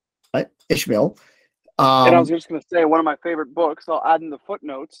 Right? Ishmael. And I was just going to say, one of my favorite books, I'll add in the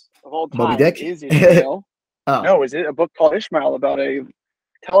footnotes of all time, Moby Dick? is Ishmael. Oh. No, is it a book called Ishmael about a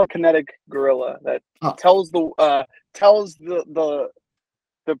telekinetic gorilla that tells the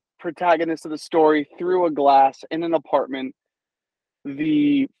protagonist of the story through a glass in an apartment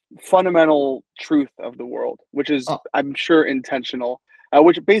the fundamental truth of the world, which is, I'm sure, intentional,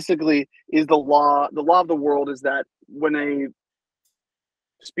 which basically is the law of the world is that when a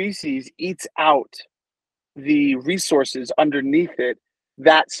species eats out the resources underneath it,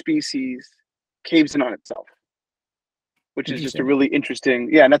 that species caves in on itself, which is just a really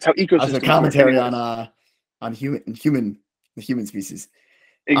interesting, and that's how ecosystems. As a commentary on the human species.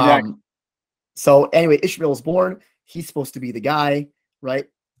 Exactly. So anyway, Ishmael is born. He's supposed to be the guy, right?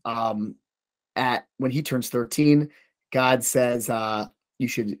 When he turns 13, God says you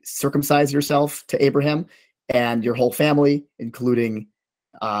should circumcise yourself to Abraham and your whole family, including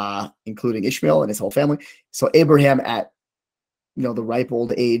Ishmael and his whole family. So Abraham, at the ripe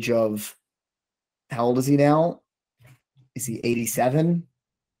old age of, how old is he now? Is he 87?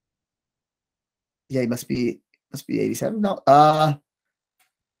 Yeah, he must be 87. No,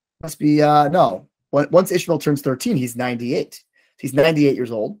 must be no. Once Ishmael turns 13, he's 98. He's 98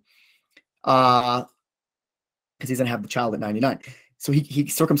 years old. Because he's gonna have the child at 99. So he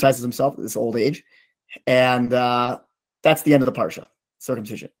circumcises himself at this old age, and that's the end of the parsha.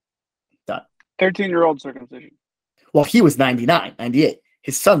 Circumcision. Done. 13-year-old circumcision. Well, he was 98.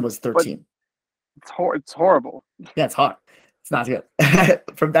 His son was 13. It's horrible. Yeah, it's hard. It's not good.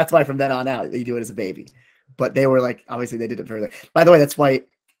 That's why from then on out you do it as a baby. But they were like, obviously they did it very. By the way, that's why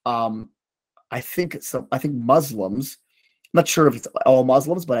I think Muslims, I'm not sure if it's all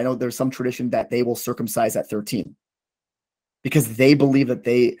Muslims, but I know there's some tradition that they will circumcise at 13 because they believe that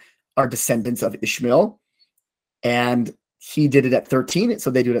they are descendants of Ishmael, and he did it at 13, so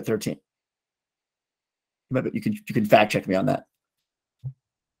they do it at 13. But you can fact check me on that.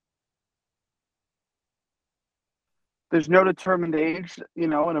 There's no determined age,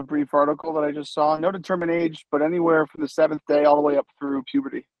 in a brief article that I just saw. No determined age, but anywhere from the 7th day all the way up through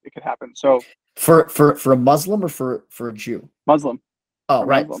puberty, it could happen. So for a Muslim or for a Jew? Muslim. Oh,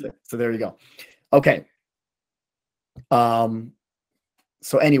 right. So there you go. Okay.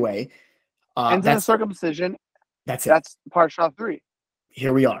 So anyway, and then the circumcision. That's it. That's Parsha 3.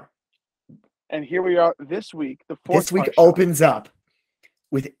 Here we are. And here we are this week. The fourth. This week opens up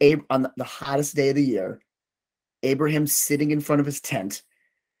with on the hottest day of the year. Abraham sitting in front of his tent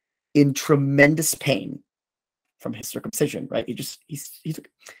in tremendous pain from his circumcision, right? They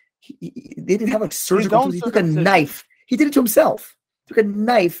didn't have like surgical tools. He took a knife. He did it to himself. Took a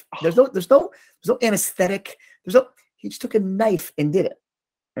knife. There's no anesthetic. He just took a knife and did it,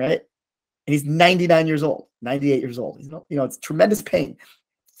 right? And he's 99 years old, 98 years old. It's tremendous pain.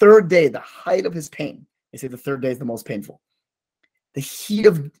 Third day, the height of his pain. They say the third day is the most painful. He's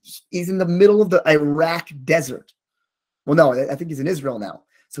in the middle of the Iraq desert. Well, no, I think he's in Israel now.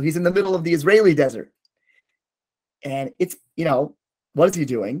 So he's in the middle of the Israeli desert. And it's, what is he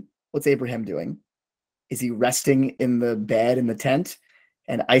doing? What's Abraham doing? Is he resting in the bed in the tent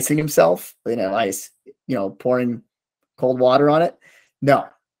and icing himself? Ice, pouring cold water on it? No.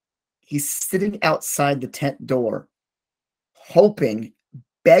 He's sitting outside the tent door, hoping,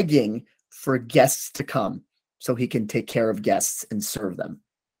 begging for guests to come so he can take care of guests and serve them.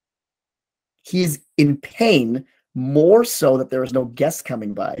 He's in pain more so that there is no guests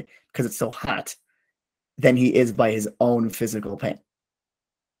coming by because it's so hot than he is by his own physical pain.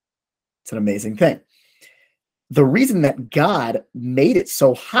 It's an amazing thing. The reason that God made it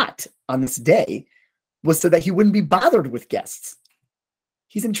so hot on this day was so that he wouldn't be bothered with guests.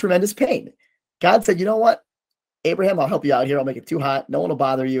 He's in tremendous pain. God said, you know what? Abraham, I'll help you out here. I'll make it too hot. No one will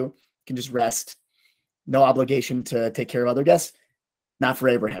bother you. You can just rest. No obligation to take care of other guests. Not for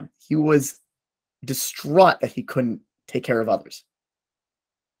Abraham. He was distraught that he couldn't take care of others.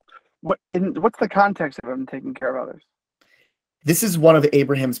 What's the context of him taking care of others? This is one of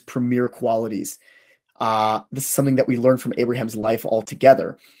Abraham's premier qualities. This is something that we learn from Abraham's life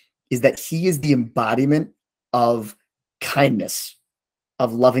altogether, is that he is the embodiment of kindness,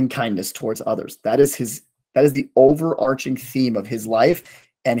 of loving kindness towards others. That is the overarching theme of his life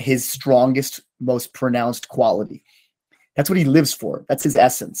and his strongest, most pronounced quality. That's what he lives for. That's his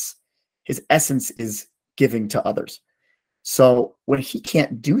essence. His essence is giving to others. So when he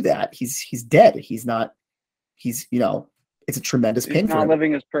can't do that, he's dead. It's a tremendous pain for him. He's not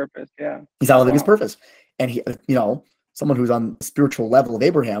living his purpose. Yeah. He's not living his purpose. And he, someone who's on the spiritual level of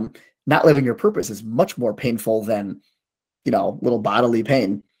Abraham, not living your purpose is much more painful than, little bodily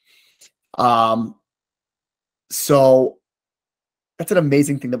pain. So that's an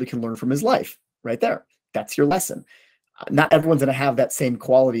amazing thing that we can learn from his life right there. That's your lesson. Not everyone's going to have that same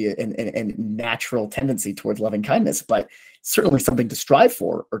quality and natural tendency towards loving kindness, but certainly something to strive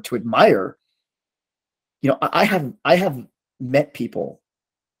for or to admire. I have met people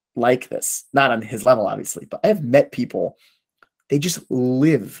like this, not on his level, obviously, but I have met people, they just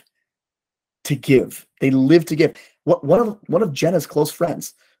live to give. They live to give. One of Jenna's close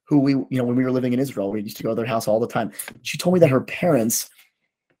friends, who when we were living in Israel, we used to go to their house all the time. She told me that her parents,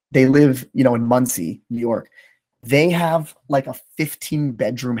 they live, in Muncie, New York. They have like a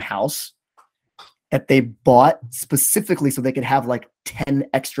 15-bedroom house that they bought specifically so they could have like 10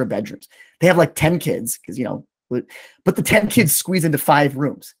 extra bedrooms. They have like 10 kids because, but the 10 kids squeeze into 5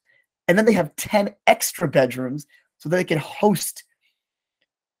 rooms. And then they have 10 extra bedrooms so that they can host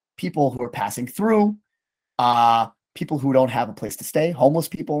people who are passing through, people who don't have a place to stay, homeless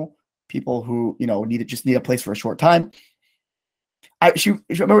people who, need a place for a short time. She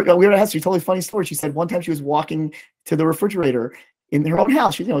remember we were at a house. She told me a funny story. She said one time she was walking to the refrigerator in her own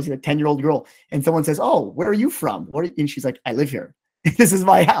house. She's she's a 10-year-old girl, and someone says, "Oh, where are you from?" And she's like, "I live here. This is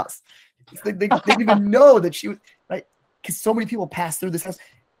my house." They didn't even know that she was right, because so many people pass through this house.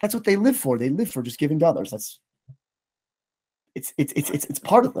 That's what they live for. They live for just giving to others. It's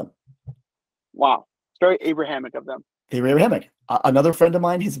part of them. Wow, it's very Abrahamic of them. They were Abrahamic. Another friend of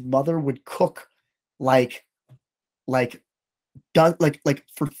mine, his mother would cook like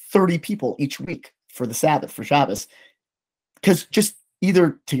for 30 people each week for the Sabbath, for Shabbos, because just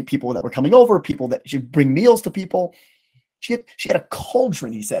either to people that were coming over, people that she'd bring meals to people. She had a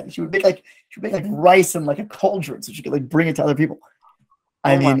cauldron. He said she would make like rice in like a cauldron, so she could like bring it to other people.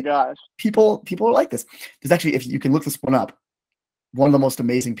 I mean, my gosh, people are like this. There's actually, if you can look this one up, one of the most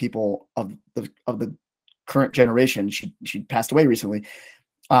amazing people of the current generation. She passed away recently.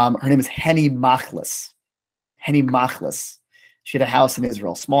 Her name is Henny Machlis. Henny Machlis. She had a house in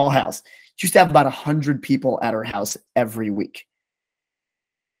Israel, small house. She used to have about 100 people at her house every week.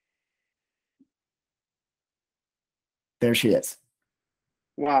 There she is.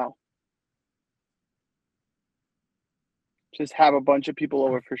 Wow. Just have a bunch of people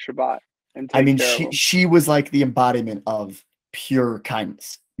over for Shabbat. And she was like the embodiment of pure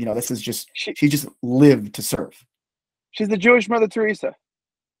kindness. This is just, she just lived to serve. She's the Jewish Mother Teresa.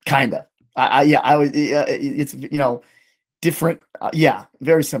 Kinda. It's, different.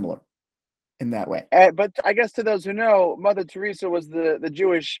 Very similar in that way. But I guess to those who know, Mother Teresa was the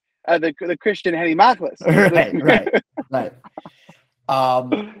Jewish, the Christian Henny Machlis. Right.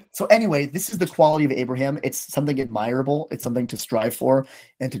 So anyway, this is the quality of Abraham. It's something admirable. It's something to strive for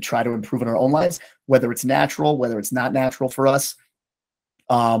and to try to improve in our own lives, whether it's natural, whether it's not natural for us.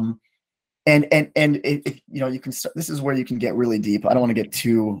 And you can start, this is where you can get really deep. I don't want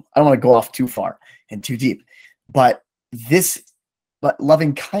to go off too far and too deep, but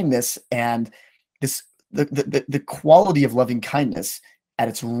loving kindness and the quality of loving kindness at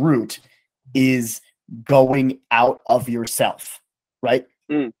its root is going out of yourself, right?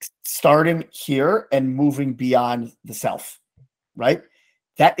 Starting here and moving beyond the self, right?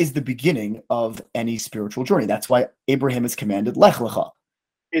 that is the beginning of any spiritual journey. That's why Abraham is commanded Lech Lecha.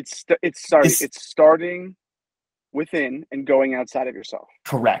 It's starting within and going outside of yourself.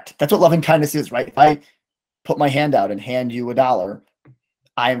 Correct. That's what loving kindness is, right? If I put my hand out and hand you $1,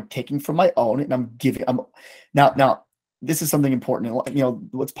 I am taking from my own and I'm giving. Now, this is something important.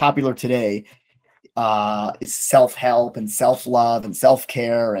 What's popular today is self-help and self-love and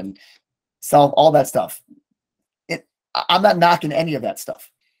self-care and all that stuff. I'm not knocking any of that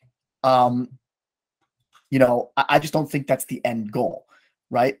stuff. I just don't think that's the end goal,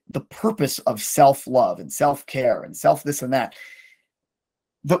 right? The purpose of self-love and self-care and this and that.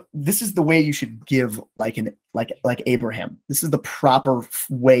 This is the way you should give, like Abraham. This is the proper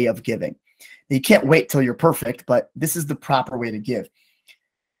way of giving. You can't wait till you're perfect, but this is the proper way to give.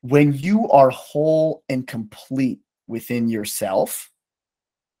 When you are whole and complete within yourself,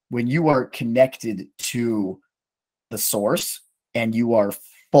 when you are connected to the source and you are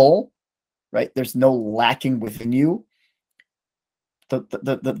full, right? There's no lacking within you.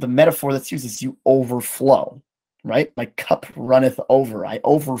 The metaphor that's used is you overflow. Right? My cup runneth over. I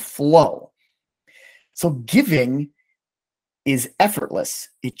overflow. So giving is effortless.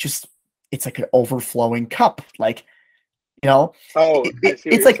 It's like an overflowing cup. Like,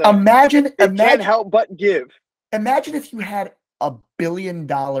 it's like, imagine can't help but give. Imagine if you had $1 billion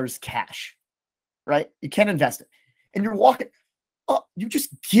cash, right? You can't invest it. And you're walking, you just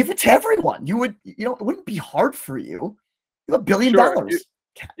give it to everyone. You would, it wouldn't be hard for you. You have $1 billion. Sure.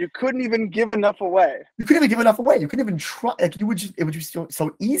 You couldn't even give enough away. You couldn't even give enough away. You couldn't even try. Like it would just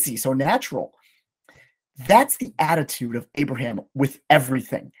so easy, so natural. That's the attitude of Abraham with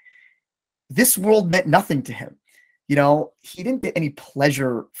everything. This world meant nothing to him. He didn't get any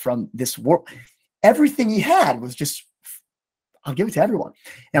pleasure from this world. Everything he had was just, I'll give it to everyone.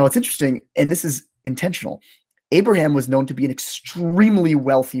 Now, what's interesting, and this is intentional, Abraham was known to be an extremely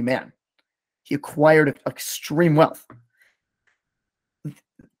wealthy man. He acquired extreme wealth.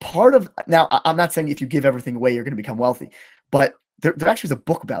 Now, I'm not saying if you give everything away, you're going to become wealthy, but there actually is a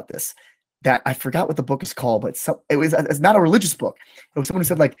book about this that I forgot what the book is called, but it's not a religious book. It was someone who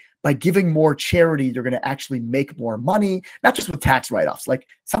said, like, by giving more charity, you're going to actually make more money, not just with tax write-offs. Like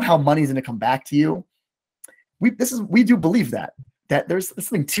somehow money is going to come back to you. We do believe that there's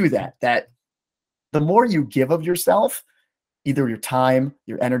something to that the more you give of yourself, either your time,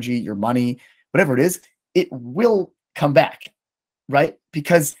 your energy, your money, whatever it is, it will come back. Right?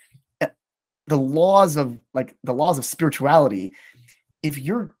 Because the laws of spirituality, if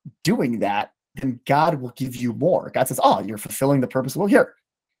you're doing that, then God will give you more. God says, "Oh, you're fulfilling the purpose." Well, here,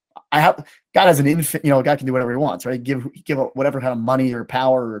 God has an infinite, God can do whatever he wants, right? Give whatever kind of money or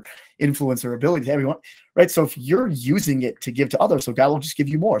power or influence or ability to everyone, right? So if you're using it to give to others, so God will just give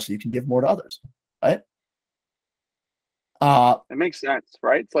you more, so you can give more to others, right? It makes sense,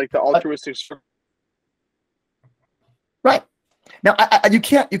 right? It's like the altruistic. Right. Now, you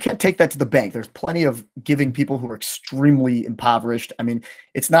can't take that to the bank. There's plenty of giving people who are extremely impoverished. I mean,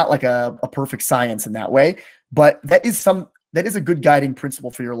 it's not like a perfect science in that way, but that is a good guiding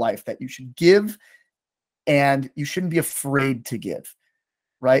principle for your life, that you should give and you shouldn't be afraid to give,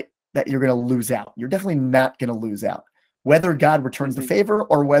 right? That you're going to lose out. You're definitely not going to lose out. Whether God returns the favor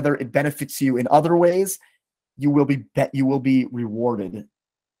or whether it benefits you in other ways, you will be rewarded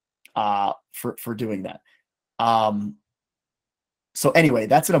for doing that. So anyway,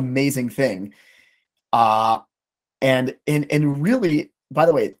 that's an amazing thing. And really, by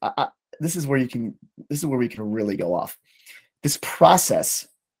the way, this is where we can really go off. This process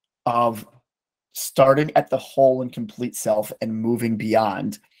of starting at the whole and complete self and moving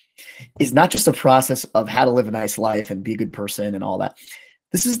beyond is not just a process of how to live a nice life and be a good person and all that.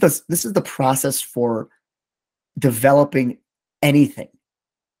 This is the process for developing anything.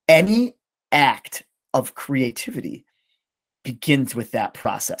 Any act of creativity begins with that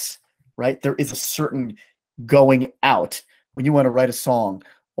process, right? There is a certain going out when you want to write a song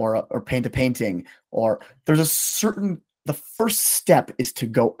or paint a painting, or there's a certain, the first step is to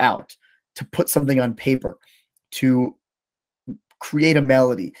go out, to put something on paper, to create a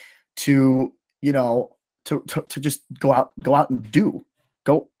melody, to just go out and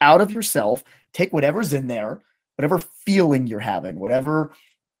go out of yourself, take whatever's in there, whatever feeling you're having, whatever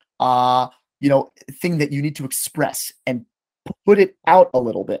thing that you need to express, and put it out a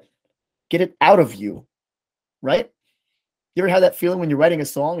little bit. Get it out of you, right? You ever have that feeling when you're writing a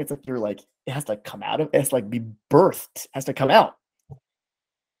song? It's like it has to come out of, it has to be birthed, it has to come out.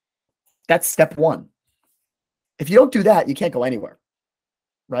 That's step one. If you don't do that, you can't go anywhere,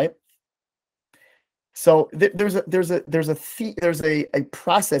 right? So there's a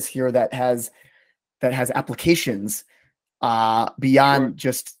process here that has applications beyond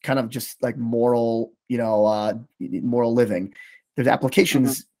just kind of just like moral, moral living. There's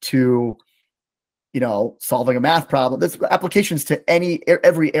applications to, solving a math problem. There's applications to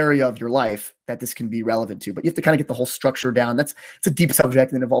every area of your life that this can be relevant to, but you have to kind of get the whole structure down. It's a deep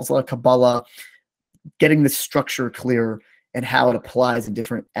subject and involves a lot of Kabbalah, getting the structure clear and how it applies in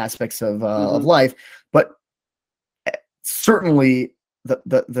different aspects of life. But certainly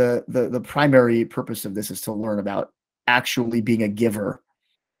the primary purpose of this is to learn about actually being a giver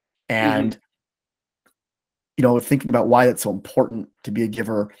and, thinking about why it's so important to be a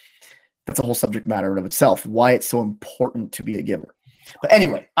giver. That's a whole subject matter in of itself, why it's so important to be a giver. But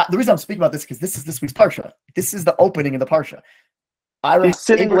anyway, the reason I'm speaking about this is because this is this week's Parsha. This is the opening of the Parsha. He's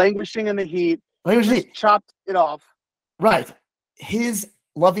sitting languishing in the heat. Just chopped it off. Right. His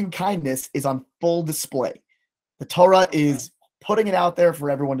loving kindness is on full display. The Torah is putting it out there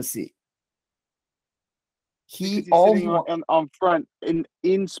for everyone to see. He's sitting on front,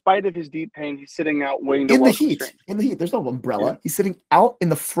 in spite of his deep pain, he's sitting out waiting to welcome strangers. In the heat. There's no umbrella. Yeah. He's sitting out in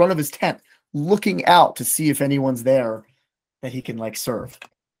the front of his tent, looking out to see if anyone's there that he can serve.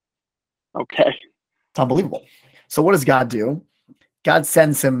 Okay. It's unbelievable. So what does God do? God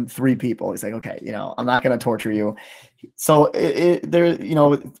sends him 3 people. He's like, okay, I'm not going to torture you. So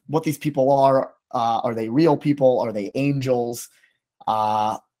what these people are they real people? Are they angels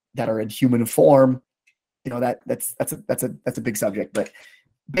that are in human form? That's a big subject, but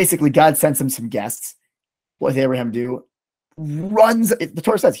basically God sends him some guests. What does Abraham do? Runs. The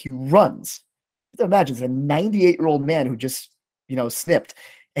Torah says he runs. Imagine it's a 98-year-old man who just, snipped,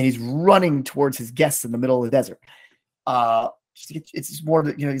 and he's running towards his guests in the middle of the desert. It's more,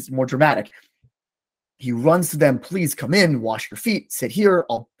 it's more dramatic. He runs to them. Please come in, wash your feet, sit here.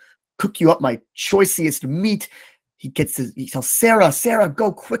 I'll cook you up my choicest meat. He tells Sarah,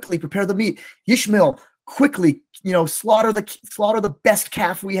 go quickly, prepare the meat. Yishmael, quickly, slaughter the best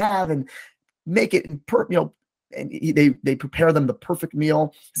calf we have and make it, and they prepare them the perfect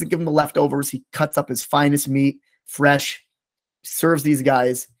meal. He doesn't give them the leftovers. He cuts up his finest meat, fresh, serves these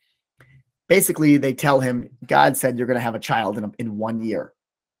guys. Basically, they tell him, God said you're going to have a child in 1 year.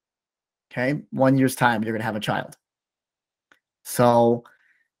 Okay? 1 year's time, you're going to have a child. So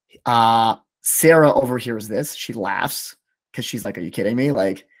Sarah overhears this. She laughs because she's like, are you kidding me?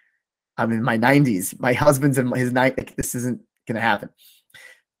 I'm in my 90s. My husband's in his 90s. This isn't going to happen.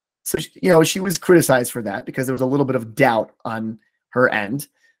 So, she was criticized for that because there was a little bit of doubt on her end,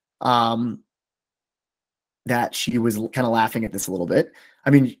 that she was kind of laughing at this a little bit. I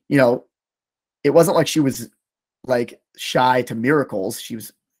mean, it wasn't like she was shy to miracles. She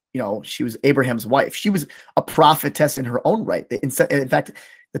was, she was Abraham's wife. She was a prophetess in her own right. In fact,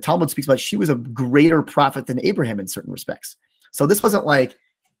 the Talmud speaks about she was a greater prophet than Abraham in certain respects. So this wasn't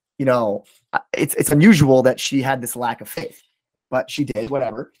it's unusual that she had this lack of faith, but she did,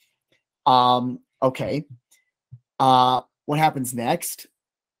 whatever. Okay. What happens next?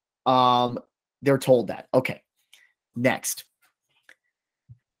 They're told that. Okay. Next.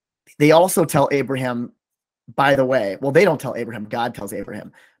 They also tell Abraham, by the way, well, they don't tell Abraham, God tells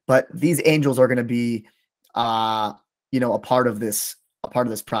Abraham, but these angels are going to be, a part of this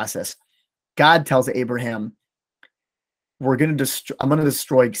process. God tells Abraham, I'm going to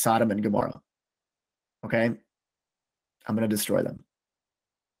destroy Sodom and Gomorrah. Okay. I'm going to destroy them.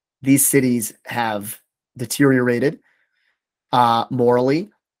 These cities have deteriorated, morally,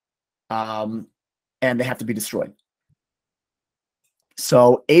 and they have to be destroyed.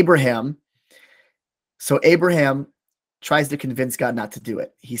 So Abraham tries to convince God not to do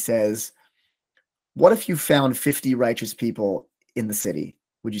it. He says, what if you found 50 righteous people in the city?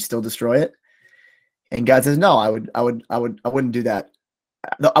 Would you still destroy it? And God says, no, I wouldn't do that.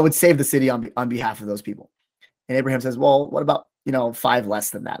 I would save the city on behalf of those people. And Abraham says, well, what about, 5 less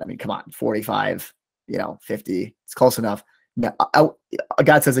than that? I mean, come on, 45, 50, it's close enough. No,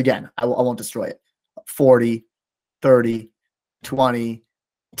 God says again, I won't destroy it. 40, 30, 20,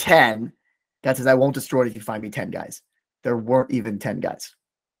 10. God says, I won't destroy it if you find me 10 guys. There weren't even 10 guys.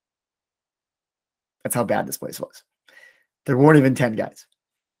 That's how bad this place was. There weren't even 10 guys.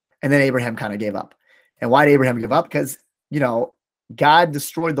 And then Abraham kind of gave up. And why did Abraham give up? Because, God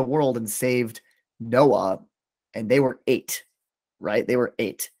destroyed the world and saved Noah, and they were 8, right? They were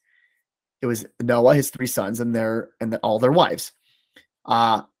 8. It was Noah, his 3 sons, and all their wives.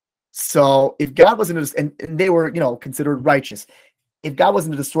 So if God wasn't, and they were, considered righteous. If God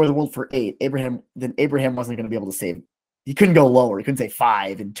wasn't to destroy the world for 8, then Abraham wasn't going to be able to save. He couldn't go lower. He couldn't say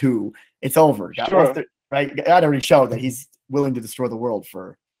 5 and 2. It's over. God, right? God already showed that he's willing to destroy the world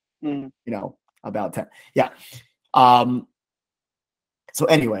for, about 10. Yeah. So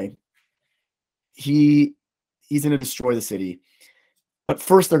anyway, he he's going to destroy the city. But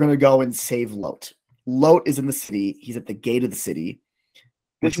first, they're going to go and save Lot. Lot is in the city. He's at the gate of the city.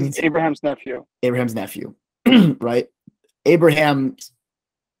 This is Abraham's nephew. Abraham's nephew, right? Abraham,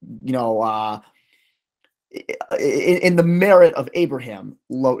 in the merit of Abraham,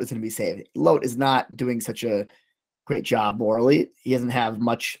 Lot is going to be saved. Lot is not doing such a great job morally. He doesn't have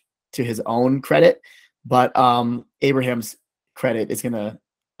much to his own credit, but Abraham's credit is going to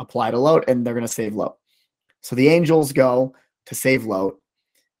apply to Lot, and they're going to save Lot. So the angels go to save Lot.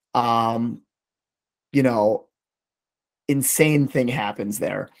 Insane thing happens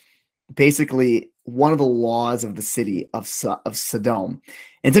there. Basically, one of the laws of the city of Sodom.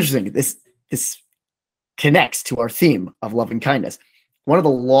 And it's interesting. This connects to our theme of love and kindness. One of the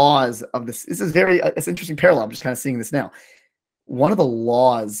laws of this is it's an interesting parallel. I'm just kind of seeing this now. One of the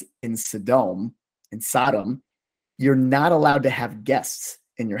laws in Sodom, you're not allowed to have guests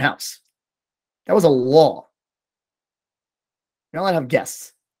in your house. That was a law. You're not allowed to have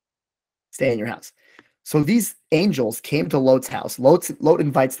guests stay in your house. So these angels came to Lot's house. Lot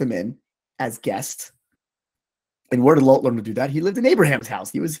invites them in as guests. And where did Lot learn to do that? He lived in Abraham's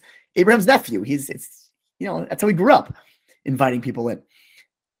house. He was Abraham's nephew. That's how he grew up, inviting people in.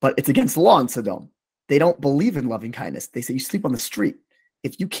 But it's against the law in Sodom. They don't believe in loving kindness. They say you sleep on the street.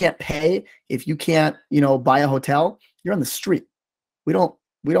 If you can't pay, if you can't, buy a hotel, you're on the street. We don't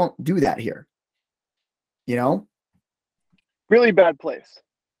do that here. Really bad place.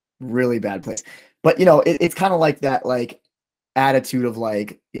 Really bad place. But it's kind of like that attitude of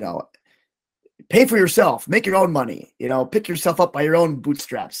pay for yourself, make your own money, pick yourself up by your own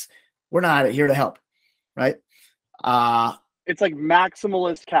bootstraps. We're not here to help, right? It's like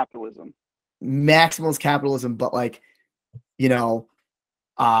maximalist capitalism. Maximalist capitalism, but in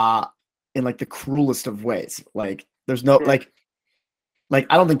the cruelest of ways. There's no I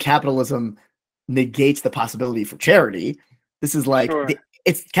don't think capitalism negates the possibility for charity. This is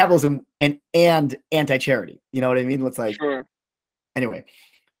it's capitalism and anti-charity. You know what I mean? It's anyway.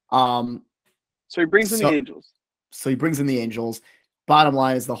 So he brings in the angels. So he brings in the angels. Bottom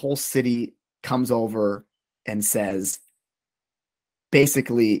line is the whole city comes over and says,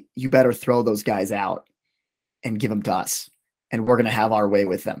 basically, you better throw those guys out and give them to us, and we're going to have our way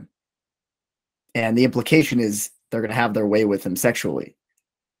with them. And the implication is they're going to have their way with them sexually.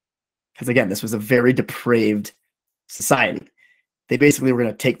 Because again, this was a very depraved society. They basically were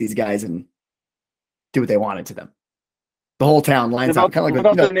going to take these guys and do what they wanted to them. The whole town lines up. Kind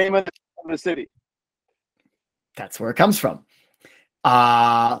of the name of the city. That's where it comes from.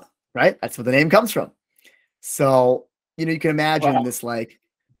 Right? That's where the name comes from. So, you can imagine this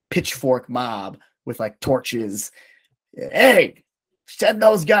pitchfork mob with torches. Hey, send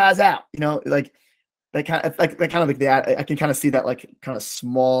those guys out. I can kind of see that kind of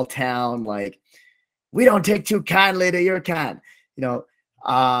small town, we don't take too kindly to your kind.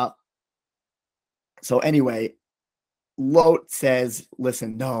 So anyway, Lot says,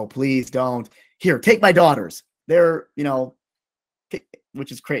 listen, no, please don't. Here, take my daughters. They're,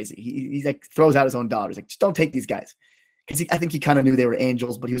 which is crazy. He throws out his own daughters. Just don't take these guys. Because I think he kind of knew they were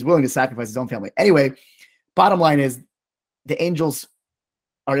angels, but he was willing to sacrifice his own family. Anyway, bottom line is the angels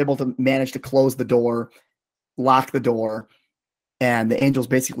are able to manage to close the door, lock the door, and the angels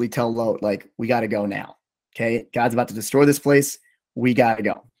basically tell Lot, we got to go now. Okay, God's about to destroy this place. We got to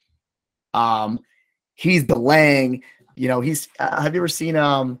go. He's delaying. Have you ever seen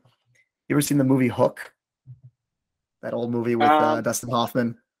the movie Hook? That old movie with Dustin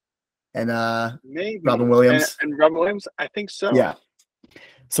Hoffman and maybe Robin Williams. And Robin Williams, I think so. Yeah.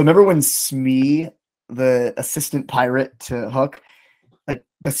 So remember when Smee, the assistant pirate to Hook,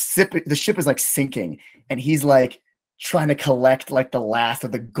 the ship is sinking, and he's trying to collect the last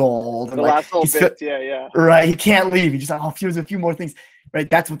of the gold. The last little bit, yeah. Right. He can't leave. He just here's a few more things. Right.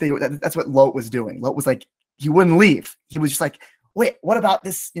 That's what Lot was doing. Lot was he wouldn't leave. He was just wait, what about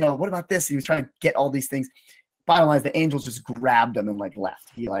this? What about this? He was trying to get all these things. Bottom line is the angels just grabbed him and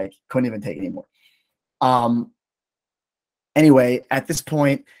left. He couldn't even take it anymore. Anyway, at this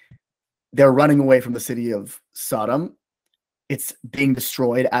point, they're running away from the city of Sodom. It's being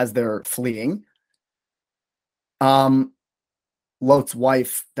destroyed as they're fleeing. Lot's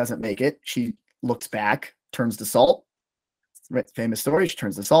wife doesn't make it. She looks back, turns to salt. Famous story. She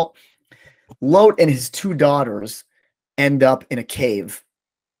turns to salt. Lot and his two daughters end up in a cave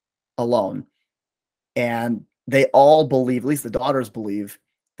alone. And they all believe, at least the daughters believe,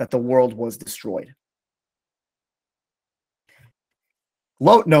 that the world was destroyed.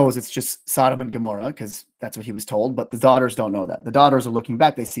 Lot knows it's just Sodom and Gomorrah because that's what he was told, but the daughters don't know that. The daughters are looking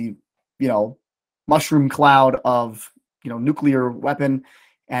back. They see, mushroom cloud of, nuclear weapon,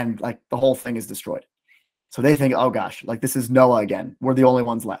 and the whole thing is destroyed. So they think, oh gosh, like this is Noah again. We're the only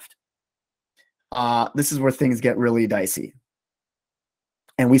ones left. This is where things get really dicey.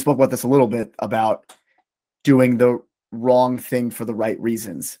 And we spoke about this a little bit about doing the wrong thing for the right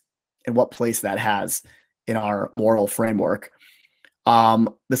reasons and what place that has in our moral framework.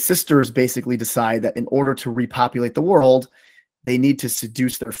 The sisters basically decide that in order to repopulate the world, they need to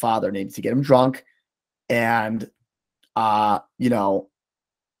seduce their father. They need to get him drunk and, have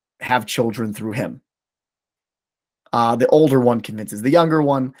children through him. The older one convinces the younger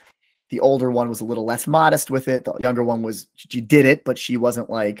one. The older one was a little less modest with it. The younger one she did it, but she wasn't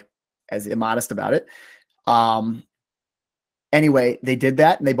like as immodest about it. Anyway, they did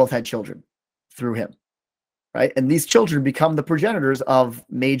that and they both had children through him. Right. And these children become the progenitors of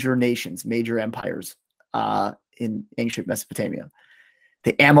major nations, major empires in ancient Mesopotamia.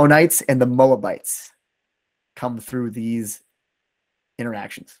 The Ammonites and the Moabites come through these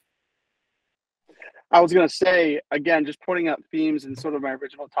interactions. I was going to say, again, just pointing out themes and sort of my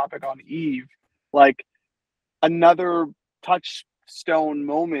original topic on Eve, like another touchstone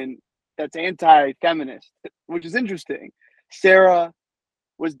moment that's anti-feminist, which is interesting. Sarah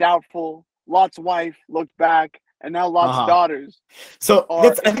was doubtful. Lot's wife looked back, and now Lot's daughters. So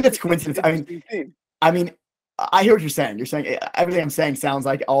I think that's coincidence. I mean, I hear what you're saying. You're saying everything I'm saying sounds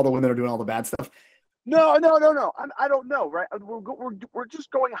like all the women are doing all the bad stuff. No. I don't know, right? We're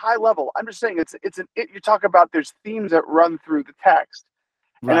just going high level. I'm just saying you talk about there's themes that run through the text,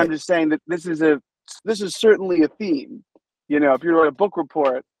 right. And I'm just saying that this is certainly a theme. If you write a book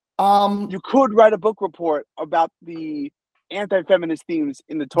report, you could write a book report about the anti-feminist themes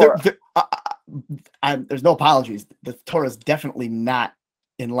in the Torah. There's no apologies. The Torah is definitely not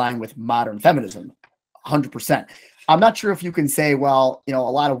in line with modern feminism, 100%. I'm not sure if you can say, well, a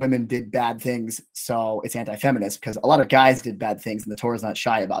lot of women did bad things, so it's anti-feminist, because a lot of guys did bad things, and the Torah is not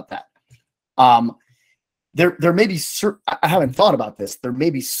shy about that. There may be certain, I haven't thought about this. There may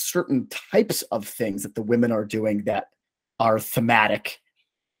be certain types of things that the women are doing that are thematic,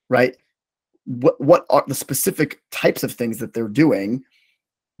 right? What are the specific types of things that they're doing?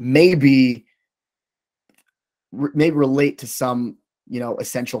 Maybe relate to some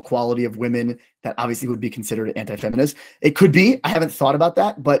essential quality of women that obviously would be considered anti-feminist. It could be. I haven't thought about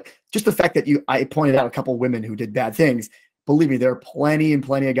that, but just the fact that I pointed out a couple of women who did bad things. Believe me, there are plenty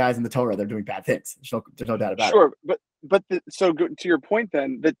of guys in the Torah that are doing bad things. There's no doubt about it. Sure, but so to your point,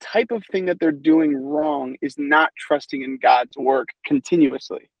 then the type of thing that they're doing wrong is not trusting in God's work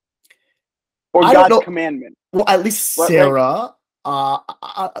continuously, or God's commandment. Well, at least Sarah.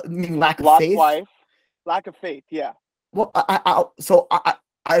 Lack of faith. Wife, lack of faith. Yeah. Well,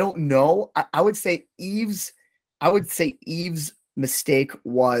 I don't know. I would say Eve's mistake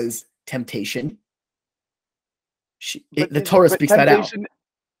was temptation. The Torah speaks that out.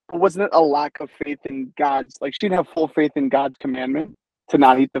 Wasn't it a lack of faith in God's? Like, she didn't have full faith in God's commandment to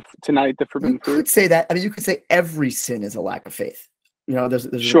not eat the forbidden fruit. You could say that. I mean, you could say every sin is a lack of faith. There's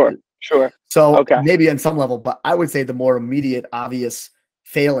sure. So maybe on some level, but I would say the more immediate, obvious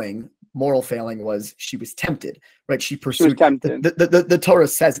moral failing was she was tempted, right? She pursued. The Torah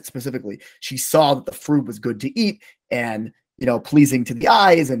says it specifically. She saw that the fruit was good to eat and pleasing to the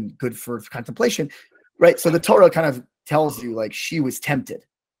eyes and good for contemplation, right? So the Torah kind of tells you like she was tempted,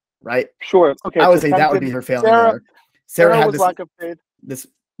 right? Sure. Okay. I would say that would be her failing there. Sarah had lack of faith. This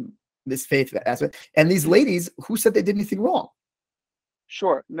faith aspect, and these ladies, who said they did anything wrong?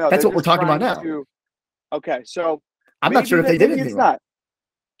 Sure. No, that's what we're talking about now. Okay, so I'm not sure if they did anything wrong.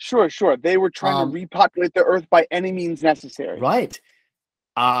 Sure. They were trying to repopulate the earth by any means necessary. Right.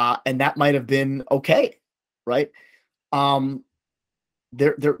 And that might have been okay, right?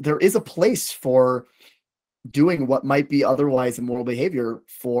 There is a place for doing what might be otherwise immoral behavior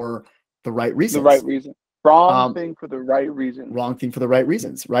for the right reasons. The right reason. Wrong thing for the right reason. Wrong thing for the right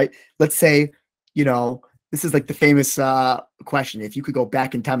reasons, right? Let's say, this is like the famous question. If you could go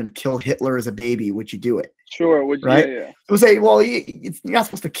back in time and kill Hitler as a baby, would you do it? Sure. Would you? Right? Yeah. It would say, well, you're not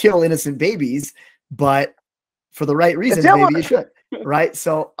supposed to kill innocent babies, but for the right reasons, maybe you should. Right?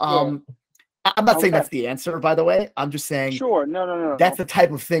 So I'm not saying that's the answer, by the way. I'm just saying sure. No. That's the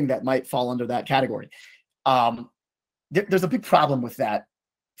type of thing that might fall under that category. There's a big problem with that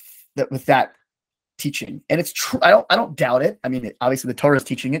teaching. And it's true. I don't doubt it. I mean, obviously the Torah is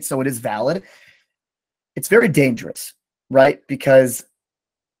teaching it, so it is valid. It's very dangerous, right? Because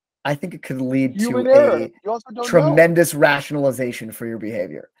I think it could lead to a tremendous rationalization for your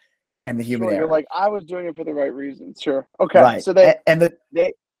behavior and the human error. You're like, I was doing it for the right reasons. Sure. Okay. Right. So yeah.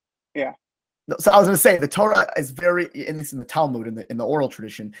 So I was going to say the Torah is very, and this in the Talmud, in the oral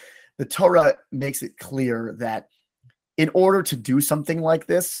tradition, the Torah makes it clear that in order to do something like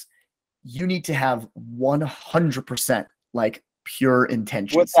this, you need to have 100% like pure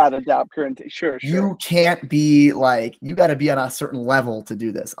intentions. Without a doubt, pure intentions. Sure. You can't be like, you got to be on a certain level to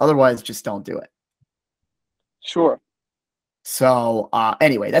do this. Otherwise, just don't do it. Sure. So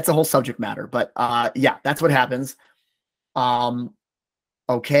anyway, that's a whole subject matter. But yeah, that's what happens.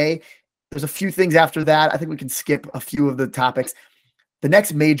 Okay. There's a few things after that. I think we can skip a few of the topics. The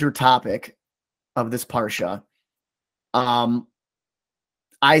next major topic of this Parsha,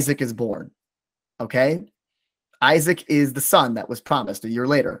 Isaac is born. Okay. Isaac is the son that was promised a year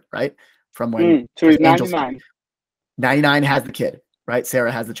later, right? From when so he's 99. 99 has the kid, right?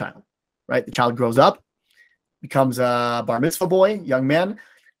 Sarah has the child, right? The child grows up, becomes a bar mitzvah boy, young man,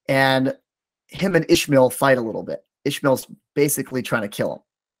 and him and Ishmael fight a little bit. Ishmael's basically trying to kill him,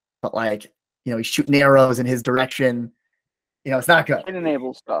 but like, he's shooting arrows in his direction. It's not good. Cain and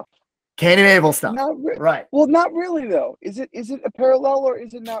Abel stuff. Cain and Abel stuff. Right. Well, not really though. Is it a parallel or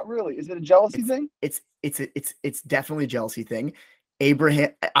is it not really? Is it a jealousy thing? It's definitely a jealousy thing.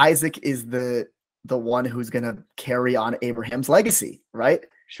 Isaac is the one who's gonna carry on Abraham's legacy, right?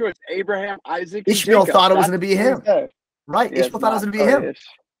 Sure, it's Abraham, Isaac. Ishmael thought it was gonna be him. Right. Yeah, Ishmael thought it was gonna be him.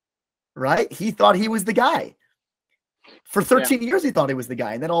 Right? He thought he was the guy. For 13 years, he thought he was the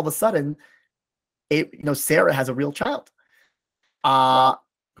guy, and then all of a sudden, Sarah has a real child.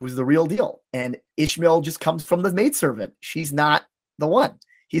 Who's the real deal. And Ishmael just comes from the maidservant. She's not the one.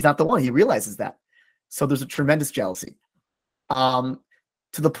 He's not the one. He realizes that. So there's a tremendous jealousy. To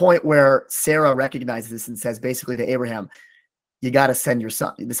the point where Sarah recognizes this and says basically to Abraham, you got to send your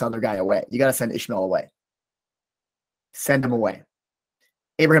son, this other guy, away. You got to send Ishmael away. Send him away.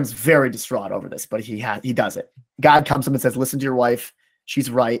 Abraham's very distraught over this, but he does it. God comes to him and says, listen to your wife.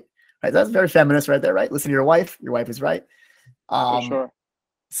 She's right. Right? That's very feminist right there, right? Listen to your wife. Your wife is right. For sure.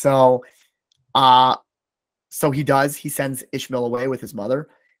 So he does. He sends Ishmael away with his mother,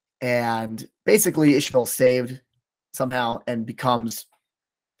 and basically Ishmael's saved somehow and becomes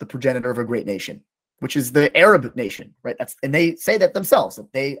the progenitor of a great nation, which is the Arab nation, right? And they say that themselves,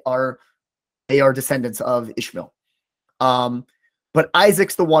 that they are descendants of Ishmael. But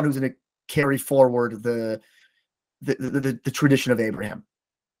Isaac's the one who's going to carry forward the tradition of Abraham.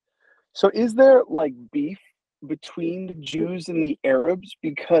 So is there like beef between the Jews and the Arabs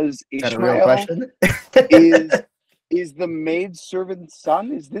because Ishmael is the maidservant's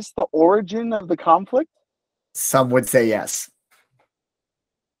son? Is this the origin of the conflict? Some would say yes,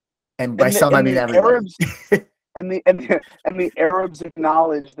 and by some I mean everybody. And the Arabs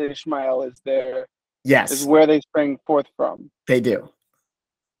acknowledge that Ishmael is there. Yes, is where they spring forth from. They do.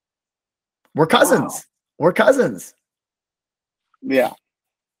 We're cousins. Wow. We're cousins. Yeah.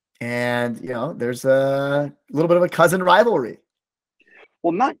 And, there's a little bit of a cousin rivalry.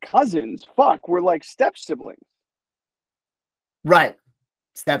 Well, not cousins. Fuck, we're like step siblings. Right.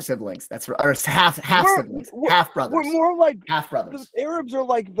 Step siblings. That's right. Or half siblings. Half brothers. We're more like half brothers. The Arabs are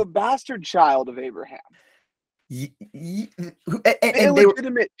like the bastard child of Abraham. And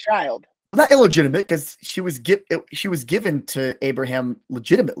illegitimate child. Not illegitimate, because she was given to Abraham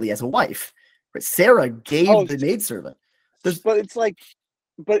legitimately as a wife. But Sarah gave the maidservant.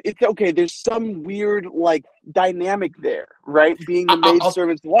 But it's okay. There's some weird like dynamic there, right? Being the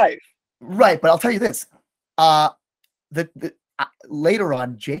maidservant's wife, right? But I'll tell you this: later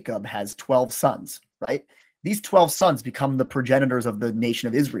on, Jacob has 12 sons, right? These 12 sons become the progenitors of the nation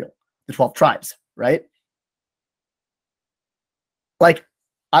of Israel, the 12 tribes, right? Like,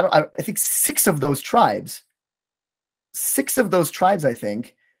 I think six of those tribes, I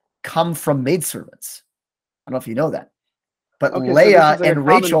think, come from maidservants. I don't know if you know that. But okay, Leah and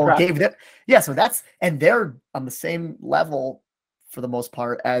Rachel gave them. Yeah, so and they're on the same level for the most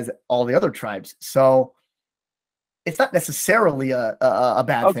part as all the other tribes. So it's not necessarily a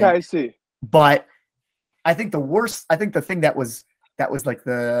bad thing. Okay, I see. But I think the thing that was like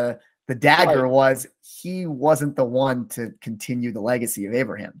the dagger was he wasn't the one to continue the legacy of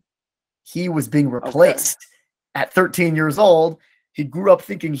Abraham. He was being replaced at 13 years old. He grew up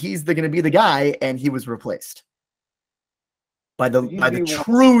thinking he's going to be the guy, and he was replaced by the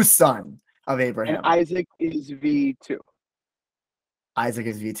true son of Abraham. And Isaac is V2. Isaac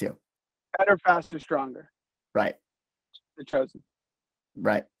is V2. Better, faster, stronger. Right. The chosen.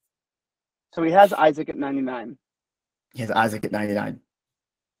 Right. So he has Isaac at 99. He has Isaac at 99.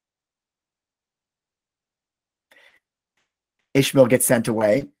 Ishmael gets sent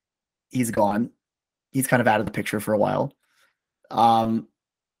away. He's gone. He's kind of out of the picture for a while.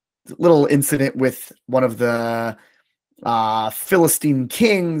 Little incident with one of the Philistine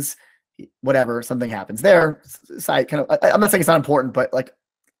kings, whatever, something happens there. I'm not saying it's not important, but like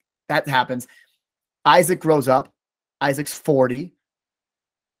that happens. Isaac grows up. Isaac's 40,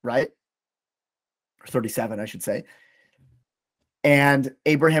 right? or 37, I should say. And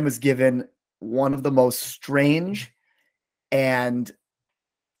Abraham is given one of the most strange and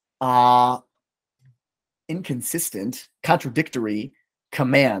inconsistent, contradictory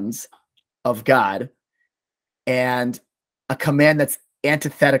commands of God, and a command that's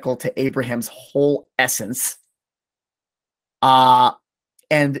antithetical to Abraham's whole essence,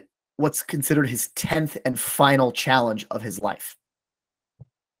 and what's considered his 10th and final challenge of his life,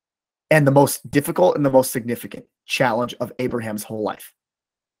 and the most difficult and the most significant challenge of Abraham's whole life.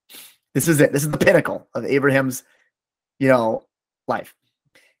 This is it. This is the pinnacle of Abraham's, life.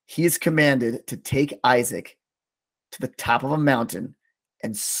 He is commanded to take Isaac to the top of a mountain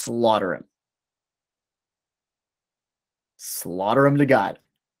and slaughter him. Slaughter him to God.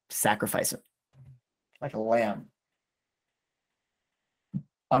 Sacrifice him. Like a lamb.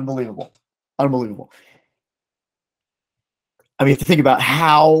 Unbelievable. Unbelievable. I mean, to think about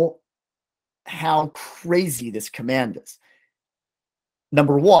how crazy this command is.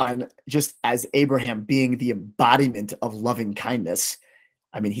 Number one, just as Abraham being the embodiment of loving kindness,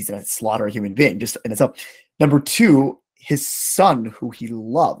 I mean, he's going to slaughter a human being just in itself. Number two, his son, who he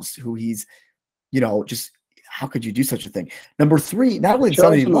loves, who he's, just how could you do such a thing? Number three, not only the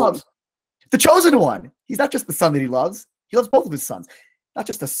son that he loves, the chosen one. He's not just the son that he loves both of his sons. Not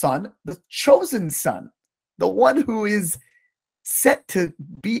just the son, the chosen son, the one who is set to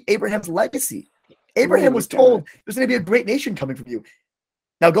be Abraham's legacy. Abraham was told there's going to be a great nation coming from you.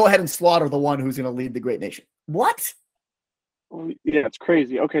 Now go ahead and slaughter the one who's going to lead the great nation. What? Yeah, it's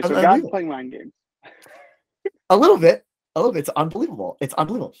crazy. Okay, so God's playing mind games. A little bit. It's unbelievable. It's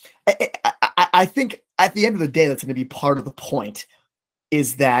unbelievable. I think at the end of the day, that's going to be part of the point,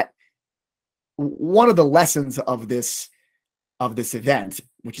 is that one of the lessons of this event,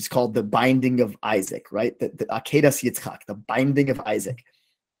 which is called the binding of Isaac, right? The Akedas Yitzchak, the binding of Isaac,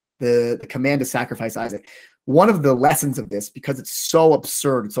 the command to sacrifice Isaac. One of the lessons of this, because it's so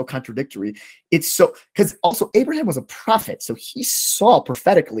absurd and so contradictory, because also Abraham was a prophet, so he saw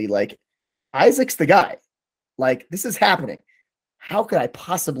prophetically, like, Isaac's the guy. Like, this is happening. How could I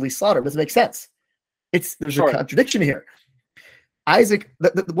possibly slaughter him? It doesn't make sense. There's a contradiction here. Isaac,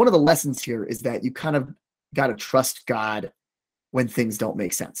 one of the lessons here is that you kind of got to trust God when things don't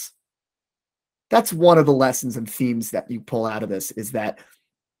make sense. That's one of the lessons and themes that you pull out of this, is that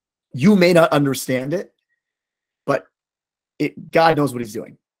you may not understand it, but God knows what he's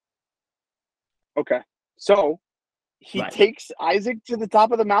doing. Okay. So he takes Isaac to the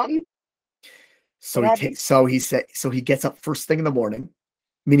top of the mountain? So he gets up first thing in the morning,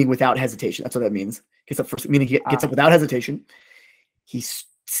 meaning without hesitation. That's what that means. Gets up first, meaning he gets up without hesitation. He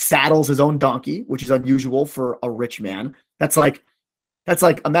saddles his own donkey, which is unusual for a rich man. That's like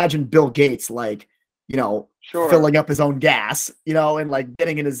imagine Bill Gates, filling up his own gas, and like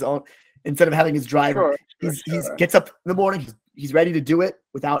getting in his own, instead of having his driver. He gets up in the morning. He's ready to do it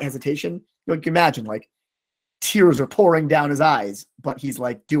without hesitation. You can imagine, like, tears are pouring down his eyes, but he's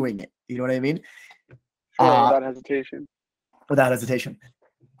like doing it. You know what I mean? Without hesitation. Without hesitation.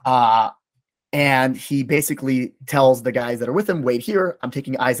 And he basically tells the guys that are with him, wait here, I'm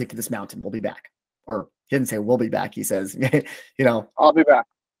taking Isaac to this mountain. We'll be back. Or he didn't say we'll be back. He says, I'll be back.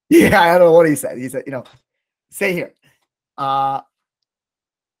 Yeah, I don't know what he said. He said, stay here.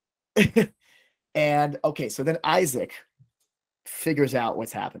 And okay, so then Isaac figures out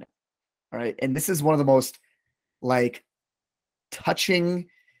what's happening. All right. And this is one of the most, like, touching,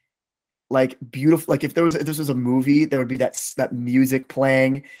 like, beautiful, like, if this was a movie, there would be that music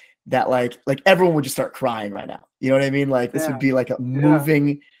playing that like everyone would just start crying right now. You know what I mean? Like, this would be like a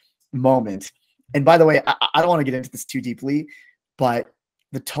moving moment. And by the way, I don't want to get into this too deeply, but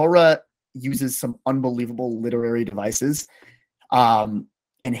the Torah uses some unbelievable literary devices and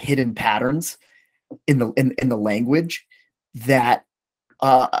hidden patterns in the language that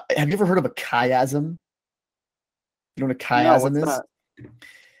have you ever heard of a chiasm? You know what a chiasm is? That?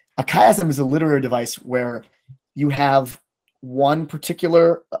 A chiasm is a literary device where you have one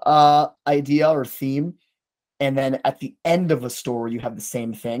particular idea or theme, and then at the end of a story you have the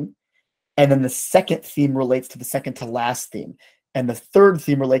same thing, and then the second theme relates to the second to last theme, and the third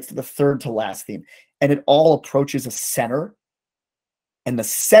theme relates to the third to last theme, and it all approaches a center, and the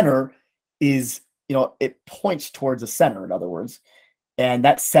center is, it points towards a center, in other words, and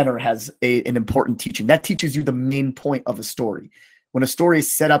that center has an important teaching that teaches you the main point of a story. When a story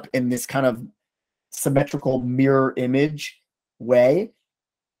is set up in this kind of symmetrical mirror image way,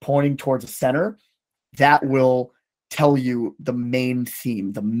 pointing towards a center, that will tell you the main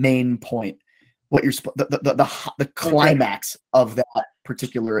theme, the main point, what you're the climax of that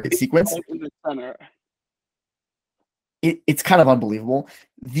particular sequence. It's kind of unbelievable.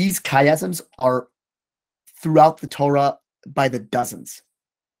 These chiasms are throughout the Torah by the dozens.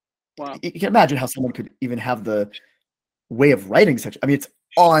 Wow. You can imagine how someone could even have the way of writing such. I mean, it's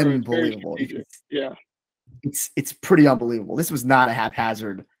unbelievable. Yeah. It's pretty unbelievable. This was not a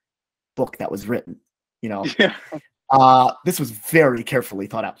haphazard book that was written, you know. Yeah. This was very carefully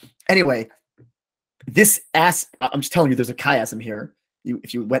thought out. Anyway, I'm just telling you, there's a chiasm here.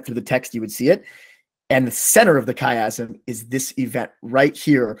 If you went through the text, you would see it. And the center of the chiasm is this event right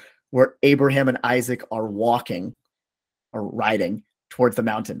here, where Abraham and Isaac are walking or riding towards the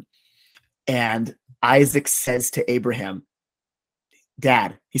mountain. And Isaac says to Abraham,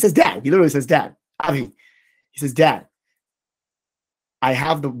 Dad. He says, Dad. He literally says, Dad. He says, Dad, I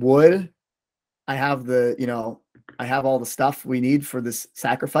have the wood. I have I have all the stuff we need for this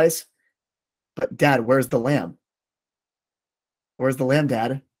sacrifice. But Dad, where's the lamb? Where's the lamb,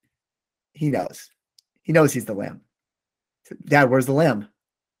 Dad? He knows. He knows he's the lamb. Dad, where's the lamb?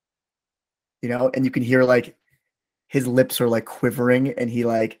 You know, and you can hear like his lips are like quivering, and he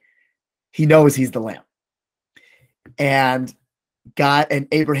knows he's the lamb. And God and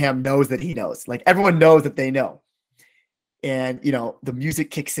Abraham knows that he knows. Like everyone knows that they know. And you know, the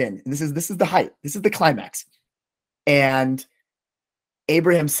music kicks in. And this is the height. This is the climax. And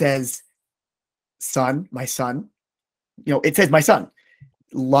Abraham says, son, my son. You know, it says my son.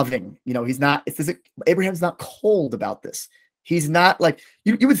 Loving, you know, Abraham's not cold about this. He's not like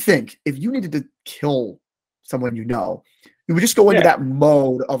you would think if you needed to kill someone, you would just go into that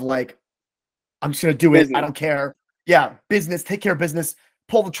mode of like, I'm just gonna do it. I don't care. Yeah, business, take care of business,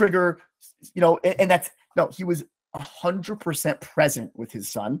 pull the trigger, you know, and that's no, he was 100% present with his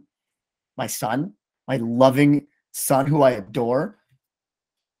son, my loving son who I adore.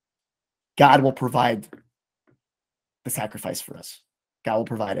 God will provide the sacrifice for us. God will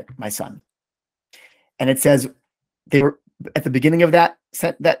provide it, my son. And it says they were at the beginning of that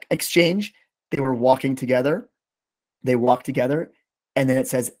exchange, they were walking together. They walked together. And then it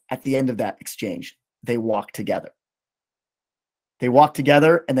says at the end of that exchange, they walked together. They walked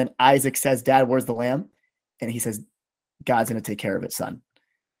together. And then Isaac says, Dad, where's the lamb? And he says, God's going to take care of it, son.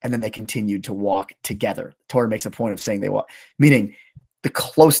 And then they continued to walk together. Torah makes a point of saying they walk, meaning the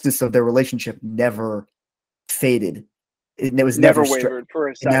closeness of their relationship never faded. It was never wavered for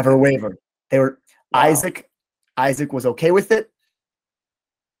a second. Never wavered. They were Isaac was okay with it.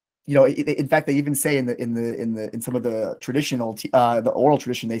 You know, in fact, they even say in some of the traditional the oral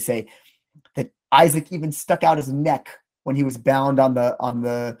tradition, they say that Isaac even stuck out his neck when he was bound on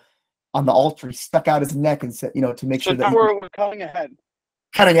the altar. He stuck out his neck and said, you know, to make sure that we're cutting ahead.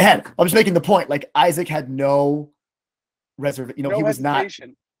 Cutting ahead. I'm just making the point. Like Isaac had no reservation. You know, he was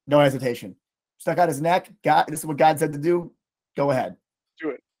no hesitation. Stuck out his neck. God, this is what God said to do. Go ahead.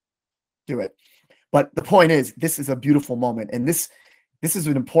 Do it. But the point is, this is a beautiful moment. And this is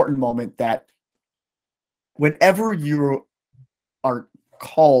an important moment that whenever you are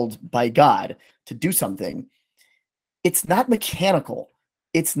called by God to do something, it's not mechanical.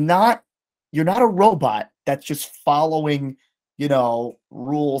 You're not a robot that's just following, you know,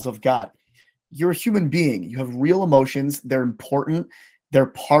 rules of God. You're a human being. You have real emotions. They're important. They're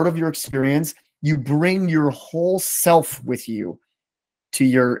part of your experience. You bring your whole self with you to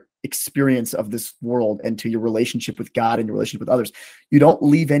your experience of this world and to your relationship with God and your relationship with others. You don't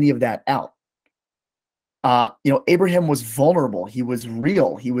leave any of that out. You know, Abraham was vulnerable. He was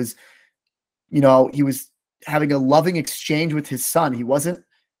real. He was having a loving exchange with his son. He wasn't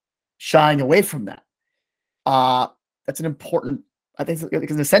shying away from that. That's an important, I think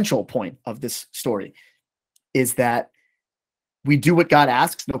it's an essential point of this story, is that we do what God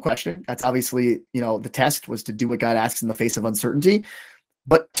asks, no question. That's obviously, you know, the test was to do what God asks in the face of uncertainty,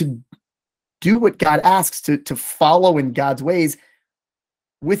 but to do what God asks, to follow in God's ways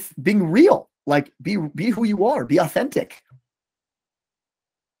with being real, like be who you are, be authentic.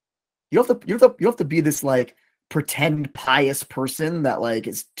 You don't have to be this like pretend pious person that like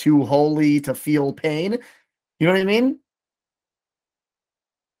is too holy to feel pain. You know what I mean?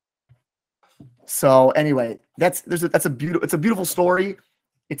 So anyway, it's a beautiful story.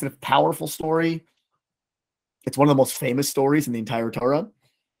 It's a powerful story. It's one of the most famous stories in the entire Torah,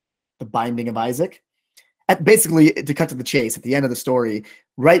 the binding of Isaac. And basically, to cut to the chase, at the end of the story,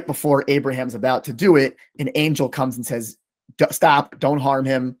 right before Abraham's about to do it, an angel comes and says, "Stop! Don't harm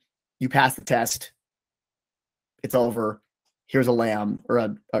him. You passed the test. It's over. Here's a lamb or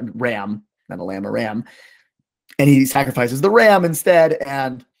a ram, not a lamb, a ram." And he sacrifices the ram instead,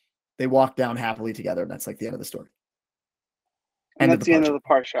 and they walk down happily together. And that's like the end of the story. And that's the end of the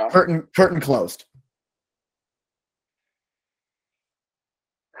parsha. Curtain closed.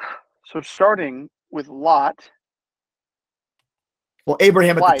 So starting with Lot. Well,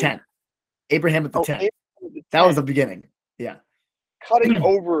 Abraham at the tent. Abraham at the tent. Abraham at the That was the tent, beginning. Yeah. cutting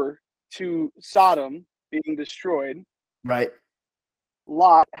over to Sodom being destroyed, Right.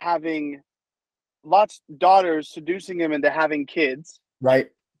 Lot having Lot's daughters seducing him into having kids, Right.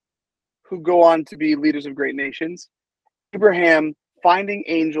 who go on to be leaders of great nations. Abraham finding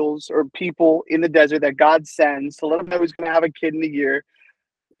angels or people in the desert that God sends to let him know he's going to have a kid in a year.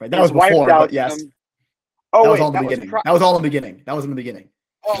 Right. That was His wife before, but doubts yes. him. Oh, That was wait, all in the that was beginning. That was all in the beginning. That was in the beginning.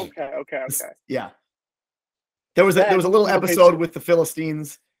 Oh, okay. Yeah. There was a little episode so, with the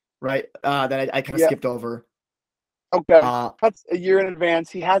Philistines, right? That I kind of skipped over. Okay. That's a year in advance.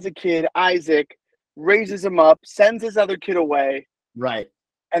 He has a kid, Isaac, raises him up, sends his other kid away. Right.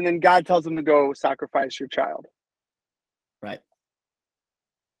 And then God tells him to go sacrifice your child. Right.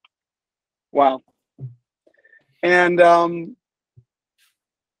 Wow. And I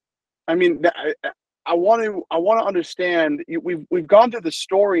mean, I want to understand. We've gone through the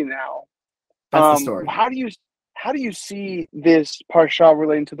story now. That's the story. How do you see this parsha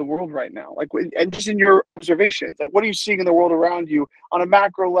relating to the world right now? Like, and just in your observations, like, what are you seeing in the world around you on a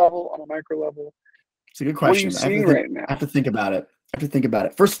macro level, on a micro level? It's a good question. What are you seeing right now? I have to think about it.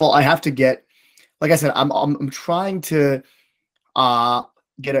 First of all, I have to get, like I said, I'm trying to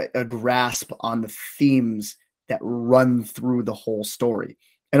get a grasp on the themes that run through the whole story.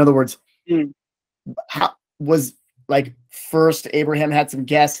 In other words, how was, like, first Abraham had some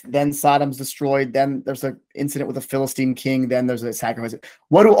guests, then Sodom's destroyed, then there's an incident with a Philistine king, then there's a sacrifice.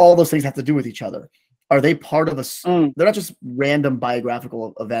 What do all those things have to do with each other? Are they part of they're not just random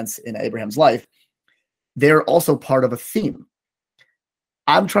biographical events in Abraham's life. They're also part of a theme.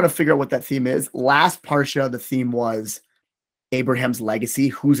 I'm trying to figure out what that theme is. Last parsha, the theme was Abraham's legacy.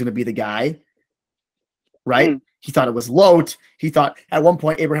 Who's going to be the guy? Right? He thought it was Lot. He thought at one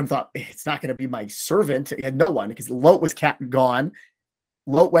point, Abraham thought, it's not going to be my servant. He had no one because Lot was gone.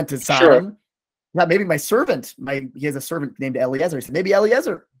 Lot went to Sodom. Sure. Now, maybe my servant. He has a servant named Eliezer. He said, maybe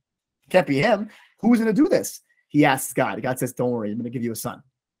Eliezer. Can't be him. Who's going to do this? He asks God. God says, don't worry, I'm going to give you a son.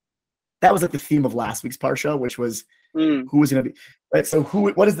 That was like the theme of last week's parsha, which was who was going to be. Right? So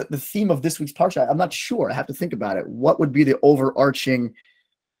what is the theme of this week's parsha? I'm not sure. I have to think about it. What would be the overarching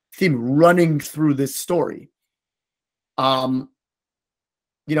theme running through this story?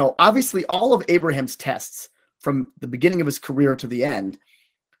 Obviously all of Abraham's tests from the beginning of his career to the end,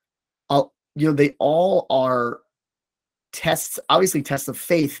 they all are tests, obviously tests of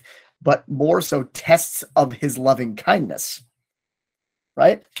faith, but more so tests of his loving kindness,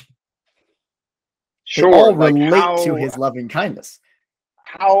 right? Sure. They all relate to his loving kindness.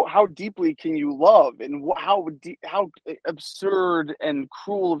 How deeply can you love, and how absurd and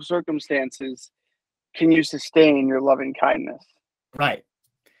cruel of circumstances can you sustain your loving kindness? Right.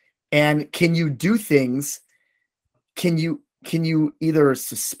 And can you do things? Can you either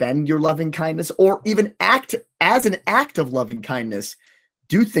suspend your loving kindness or even act as an act of loving kindness,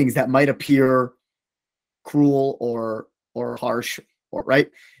 do things that might appear cruel or harsh, or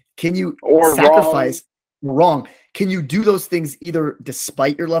right? Can you sacrifice wrong? Can you do those things either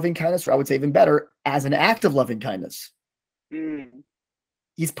despite your loving kindness, or I would say even better, as an act of loving kindness?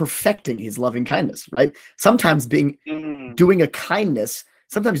 He's perfecting his loving kindness, right? Sometimes doing a kindness,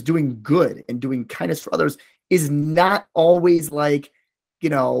 sometimes doing good and doing kindness for others is not always like,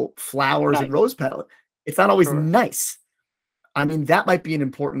 flowers and rose petals. It's not always nice. I mean, that might be an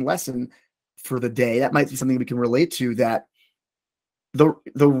important lesson for the day. That might be something we can relate to, that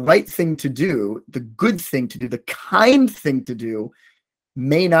the right thing to do, the good thing to do, the kind thing to do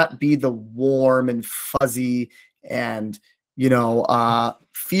may not be the warm and fuzzy and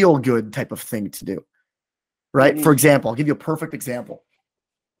feel good type of thing to do, right? For example, I'll give you a perfect example.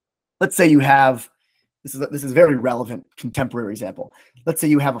 Let's say you have, this is a very relevant contemporary example. Let's say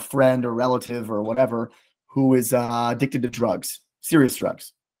you have a friend or relative or whatever who is addicted to drugs, serious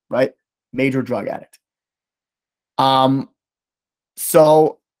drugs, right? Major drug addict.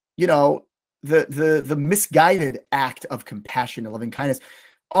 So, the misguided act of compassion and loving kindness.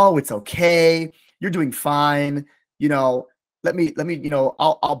 Oh, it's okay. You're doing fine. Let me,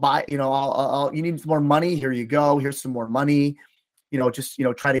 I'll buy, I'll, you need some more money. Here you go. Here's some more money. Just,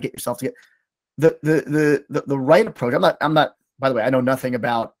 try to get yourself to get the right approach. I'm not, by the way, I know nothing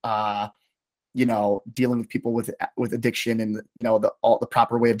about, dealing with people with addiction and, the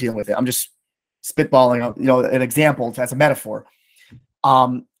proper way of dealing with it. I'm just spitballing, an example as a metaphor.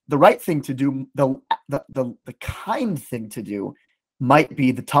 The right thing to do, the kind thing to do might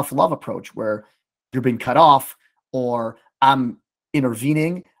be the tough love approach, where you're being cut off, or I'm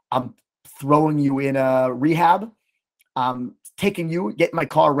intervening, I'm throwing you in a rehab, taking you, get in my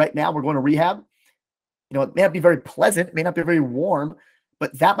car right now, we're going to rehab. It may not be very pleasant, it may not be very warm,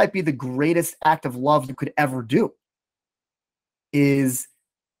 but that might be the greatest act of love you could ever do, is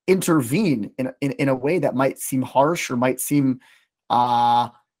intervene in a way that might seem harsh or might seem,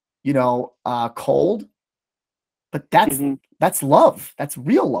 cold, but that's love. That's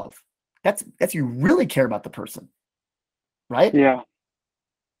real love. That's you really care about the person, right? Yeah.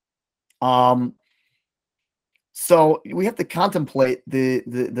 So we have to contemplate the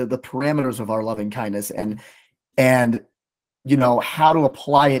parameters of our loving kindness and how to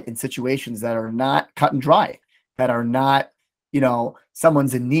apply it in situations that are not cut and dry, that are not,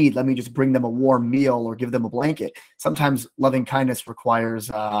 someone's in need, let me just bring them a warm meal or give them a blanket. Sometimes loving kindness requires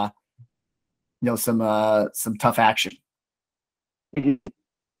some tough action.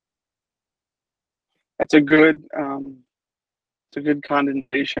 That's a good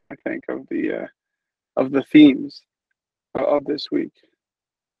condensation, I think, of the themes of this week.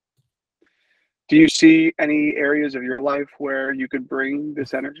 Do you see any areas of your life where you could bring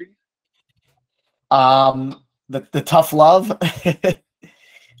this energy? The tough love.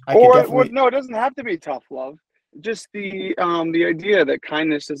 No, it doesn't have to be tough love. Just the idea that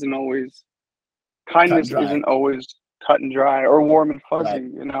kindness isn't always cut and dry or warm and fuzzy,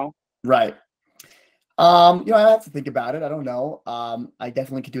 Right. I have to think about it. I don't know. I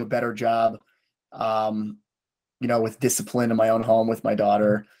definitely could do a better job, with discipline in my own home with my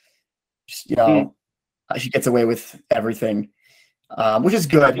daughter. Just, she gets away with everything, which is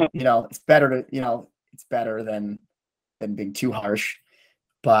good. It's better than being too harsh,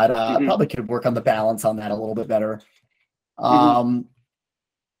 but I probably could work on the balance on that a little bit better.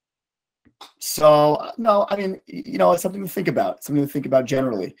 So no, I mean, it's something to think about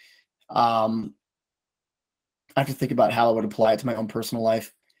generally. I have to think about how I would apply it to my own personal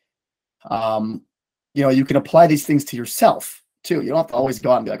life. You can apply these things to yourself too. You don't have to always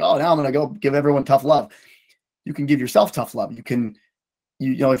go out and be like, oh, now I'm going to go give everyone tough love. You can give yourself tough love. You can,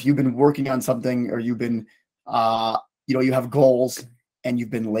 if you've been working on something or you've been, you have goals and you've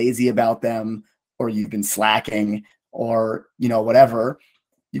been lazy about them, or you've been slacking, or, whatever,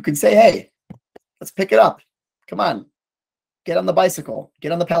 you can say, hey, let's pick it up. Come on, get on the bicycle,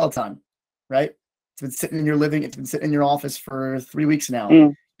 get on the Peloton, right? It's been sitting in your it's been sitting in your office for 3 weeks now.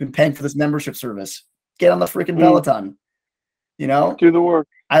 You've been paying for this membership service. Get on the freaking Peloton. Do the work.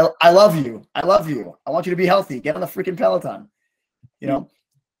 I love you. I love you. I want you to be healthy. Get on the freaking Peloton.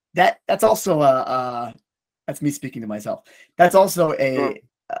 That's also that's me speaking to myself. That's also an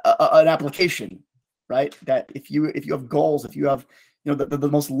application, right? That if you have goals, if you have, the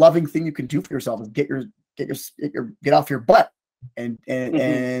most loving thing you can do for yourself is get off your butt and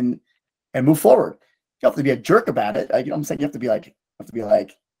move forward. You don't have to be a jerk about it. I'm saying you have to be like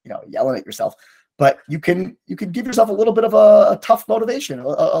yelling at yourself, but you can give yourself a little bit of a tough motivation,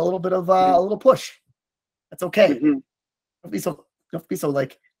 a little bit of a little push. That's okay. Don't be so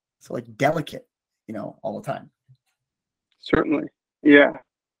delicate, all the time. Certainly. Yeah.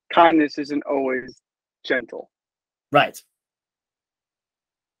 Kindness isn't always gentle. Right.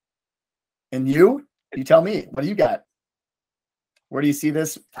 And you tell me, what do you got? Where do you see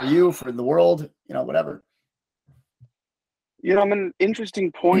this for you, for the world, whatever? I'm in an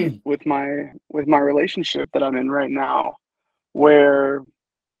interesting point with my relationship that I'm in right now, where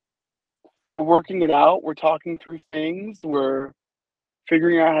we're working it out. We're talking through things. We're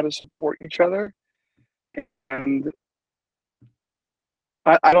figuring out how to support each other. And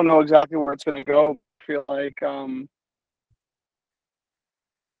I don't know exactly where it's going to go. I feel like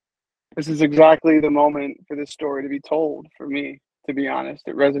this is exactly the moment for this story to be told for me, to be honest.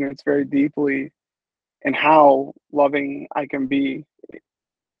 It resonates very deeply in how loving I can be.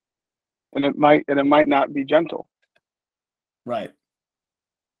 And it might not be gentle. Right.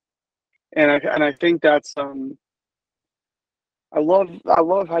 And I think that's I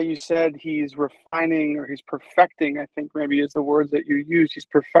love how you said he's refining, or he's perfecting, I think maybe is the words that you use. He's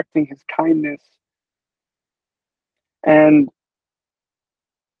perfecting his kindness. And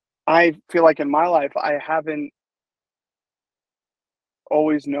I feel like in my life, I haven't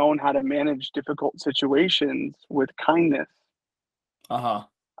always known how to manage difficult situations with kindness. I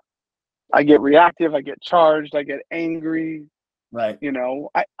get reactive, I get charged, I get angry. Right.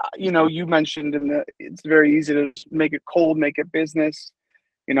 You mentioned it's very easy to make it cold, make it business.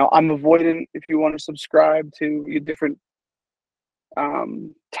 I'm avoidant. If you want to subscribe to different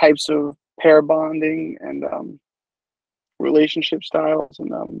types of pair bonding and relationship styles,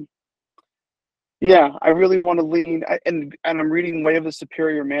 and I really want to lean. And I'm reading Way of the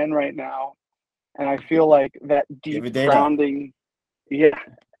Superior Man right now, and I feel like that deep grounding. Yeah.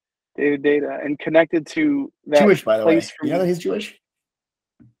 David Data, and connected to that Jewish, by the way. For you know that he's Jewish?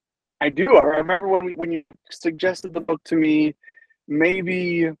 I do. I remember when you suggested the book to me,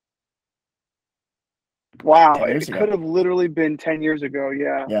 maybe. Wow, it could have literally been 10 years ago.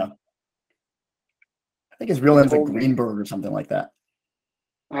 Yeah. Yeah. I think his real name's like Greenberg or something like that.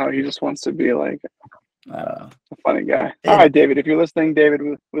 Oh, he just wants to be like I don't know. A funny guy. All right, David, if you're listening, David,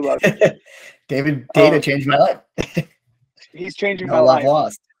 we love you. David Data changed my life. He's changing my life.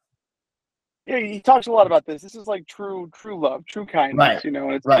 Lost. Yeah, he talks a lot about this. This is like true love, true kindness. Right. You know,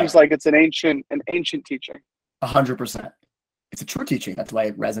 and it seems like it's an ancient teaching. 100%. It's a true teaching. That's why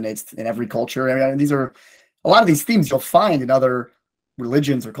it resonates in every culture. I mean, these are a lot of these themes you'll find in other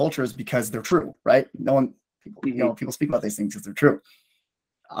religions or cultures because they're true, right? People speak about these things because they're true.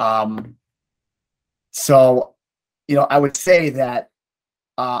 So, I would say that,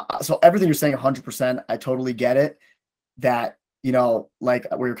 so everything you're saying 100%, I totally get it, that, like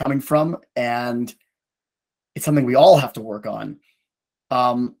where you're coming from, and it's something we all have to work on.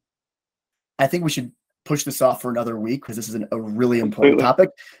 I think we should push this off for another week because this is a really important topic,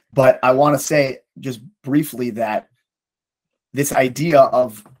 but I want to say just briefly that this idea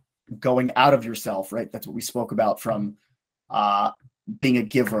of going out of yourself, right? That's what we spoke about from, being a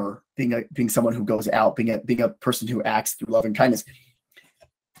giver, being someone who goes out, being a person who acts through love and kindness.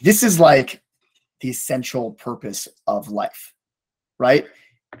 This is like the essential purpose of life, right?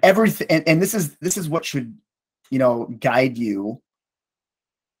 Everything, and this is what should, guide you,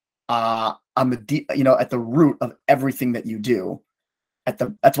 on the at the root of everything that you do.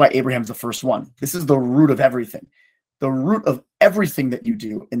 That's why Abraham's the first one. This is the root of everything. The root of everything that you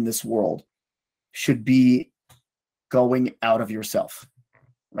do in this world should be going out of yourself,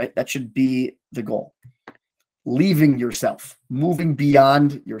 right? That should be the goal. Leaving yourself, moving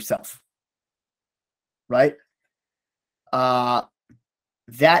beyond yourself, right? That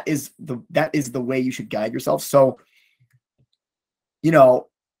is the way you should guide yourself. So,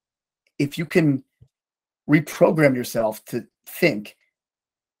 if you can reprogram yourself to think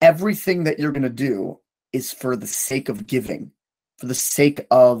everything that you're going to do is for the sake of giving, for the sake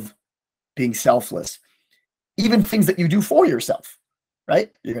of being selfless, even things that you do for yourself,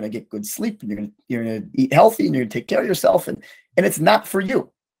 right? You're going to get good sleep, and you're going to eat healthy, and you're going to take care of yourself. And it's not for you.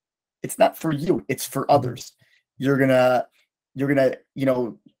 It's not for you. It's for others. You're going to,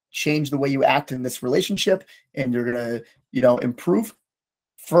 change the way you act in this relationship, and you're going to, improve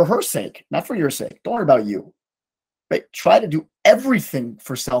for her sake, not for your sake. Don't worry about you, right? Try to do everything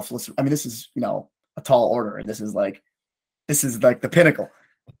for selfless. I mean, this is, a tall order, and this is like the pinnacle.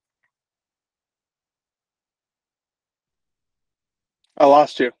 I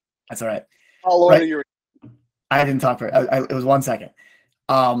lost you. That's all right. Right? I didn't talk for it. It was 1 second.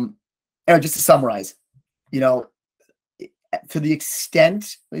 Anyway, just to summarize, to the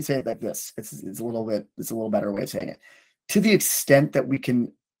extent, let me say it like this. It's a little better way of saying it. To the extent that we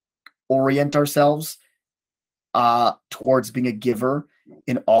can orient ourselves towards being a giver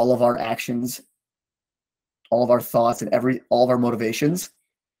in all of our actions, all of our thoughts, and all of our motivations,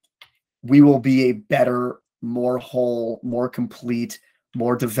 we will be a better, more whole, more complete,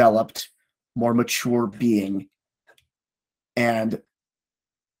 more developed, more mature being, and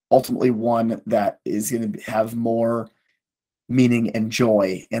ultimately one that is going to have more meaning and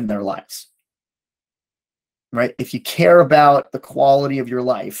joy in their lives. Right? If you care about the quality of your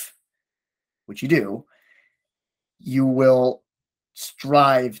life, which you do, you will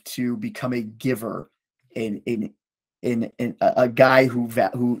strive to become a giver, in a guy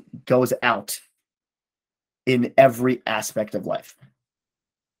who goes out in every aspect of life.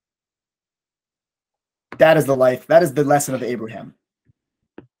 That is the life. That is the lesson of Abraham.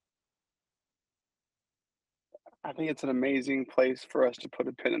 I think it's an amazing place for us to put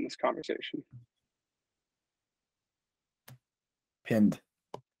a pin in this conversation. Pinned.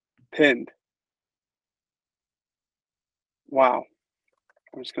 Wow.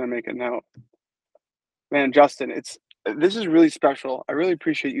 I'm just going to make a note. Man, Justin, this is really special. I really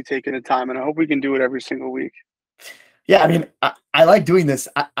appreciate you taking the time, and I hope we can do it every single week. Yeah, I mean, I like doing this.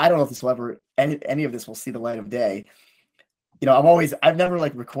 I don't know if this will ever, any of this will see the light of day. I've never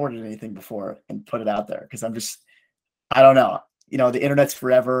recorded anything before and put it out there because I don't know. The internet's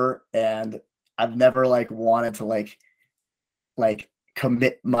forever, and I've never wanted to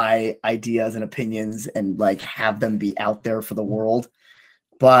commit my ideas and opinions and have them be out there for the world.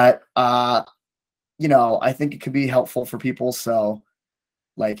 But I think it could be helpful for people. So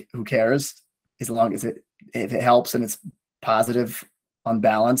who cares? As long as if it helps and it's positive on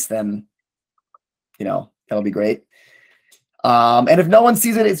balance, then that'll be great. And if no one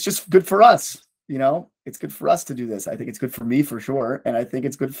sees it, it's just good for us. It's good for us to do this. I think it's good for me for sure. And I think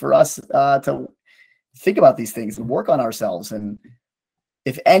it's good for us to think about these things and work on ourselves. And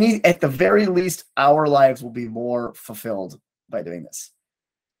at the very least, our lives will be more fulfilled by doing this.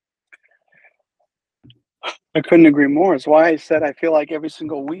 I couldn't agree more. It's why I said I feel like every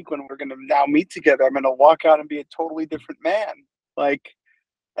single week when we're going to now meet together, I'm going to walk out and be a totally different man. Like,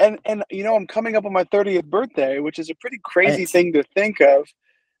 and I'm coming up on my 30th birthday, which is a pretty crazy thing to think of.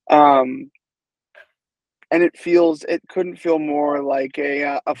 And it couldn't feel more like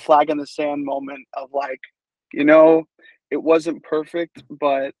a flag in the sand moment of like, it wasn't perfect,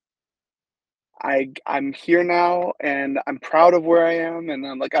 but I'm here now and I'm proud of where I am. And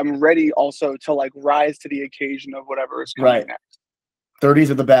I'm ready also to like rise to the occasion of whatever is coming next. 30s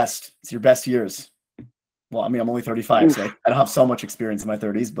are the best. It's your best years. Well, I mean, I'm only 35, so I don't have so much experience in my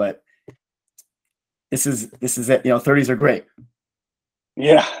 30s, but this is it. 30s are great.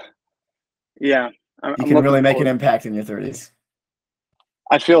 Yeah. Yeah. You can really make an impact in your 30s.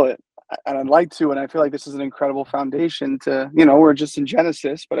 I feel it. And I'd like to, and I feel like this is an incredible foundation to, we're just in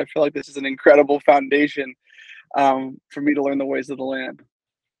Genesis, but I feel like this is an incredible foundation for me to learn the ways of the land.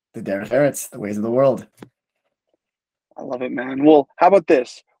 The Derek the ways of the world. I love it, man. Well, how about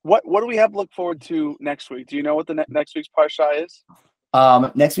this? What do we have to look forward to next week? Do you know what the next week's Parsha is?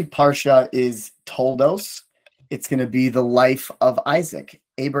 Next week Parsha is Toldos. It's going to be the life of Isaac.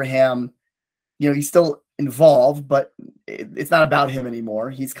 Abraham, he's still involved, but it's not about him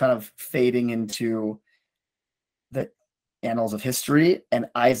anymore. He's kind of fading into the annals of history, and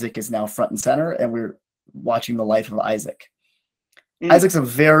Isaac is now front and center, and we're watching the life of Isaac. Isaac's a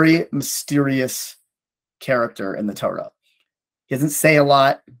very mysterious character in the Torah. He doesn't say a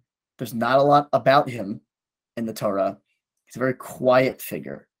lot. There's not a lot about him in the Torah. He's a very quiet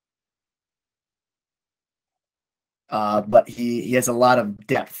figure. But he has a lot of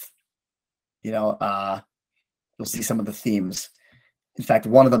depth. You'll see some of the themes. In fact,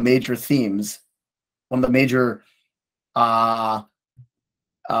 one of the major symbols, one of the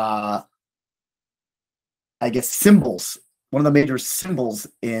major symbols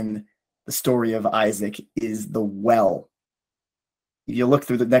in the story of Isaac is the well. If you look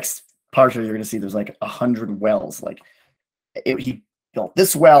through the next parsha, you're going to see there's like 100 wells. Like he built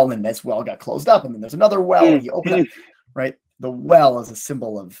this well, and then this well got closed up, and then there's another well, and he opened it. Right, the well is a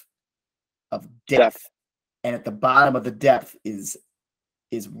symbol of depth, and at the bottom of the depth is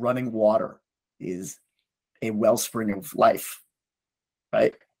running water, is a wellspring of life,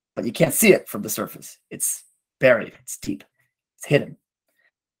 right? But you can't see it from the surface. It's buried. It's deep. It's hidden.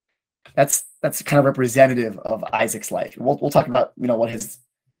 That's kind of representative of Isaac's life. We'll talk about what his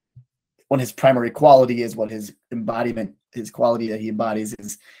primary quality is, what his embodiment, his quality that he embodies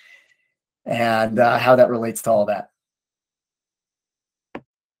is, and how that relates to all that.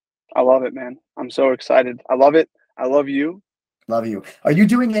 I love it, man. I'm so excited. I love it. I love you. Love you. Are you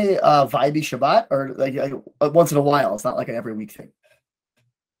doing a Vibey Shabbat, or like once in a while? It's not like an every week thing.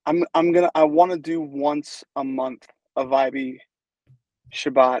 I want to do once a month a Vibey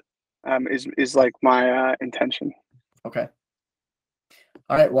Shabbat. Is like my intention. Okay.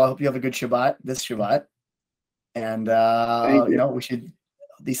 All right. Well, I hope you have a good Shabbat this Shabbat, and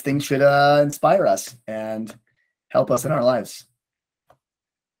these things should inspire us and help us in our lives.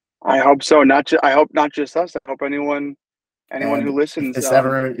 I hope so. I hope not just us. I hope anyone who listens.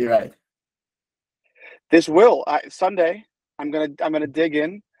 You're right. This will Sunday. I'm gonna dig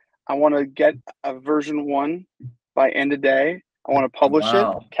in. I want to get a version 1 by end of day. I want to publish it,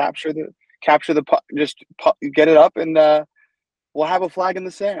 capture get it up, and we'll have a flag in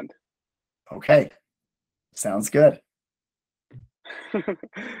the sand. Okay, sounds good.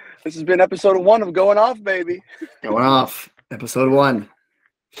 This has been episode 1 of Going Off, baby. Going Off, episode 1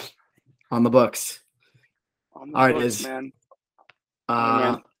 on the books. All right, Liz. Man.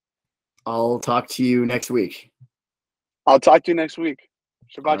 I'll talk to you next week. I'll talk to you next week.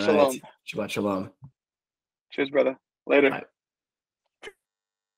 Shabbat shalom. Shabbat shalom. Cheers, brother. Later. Bye.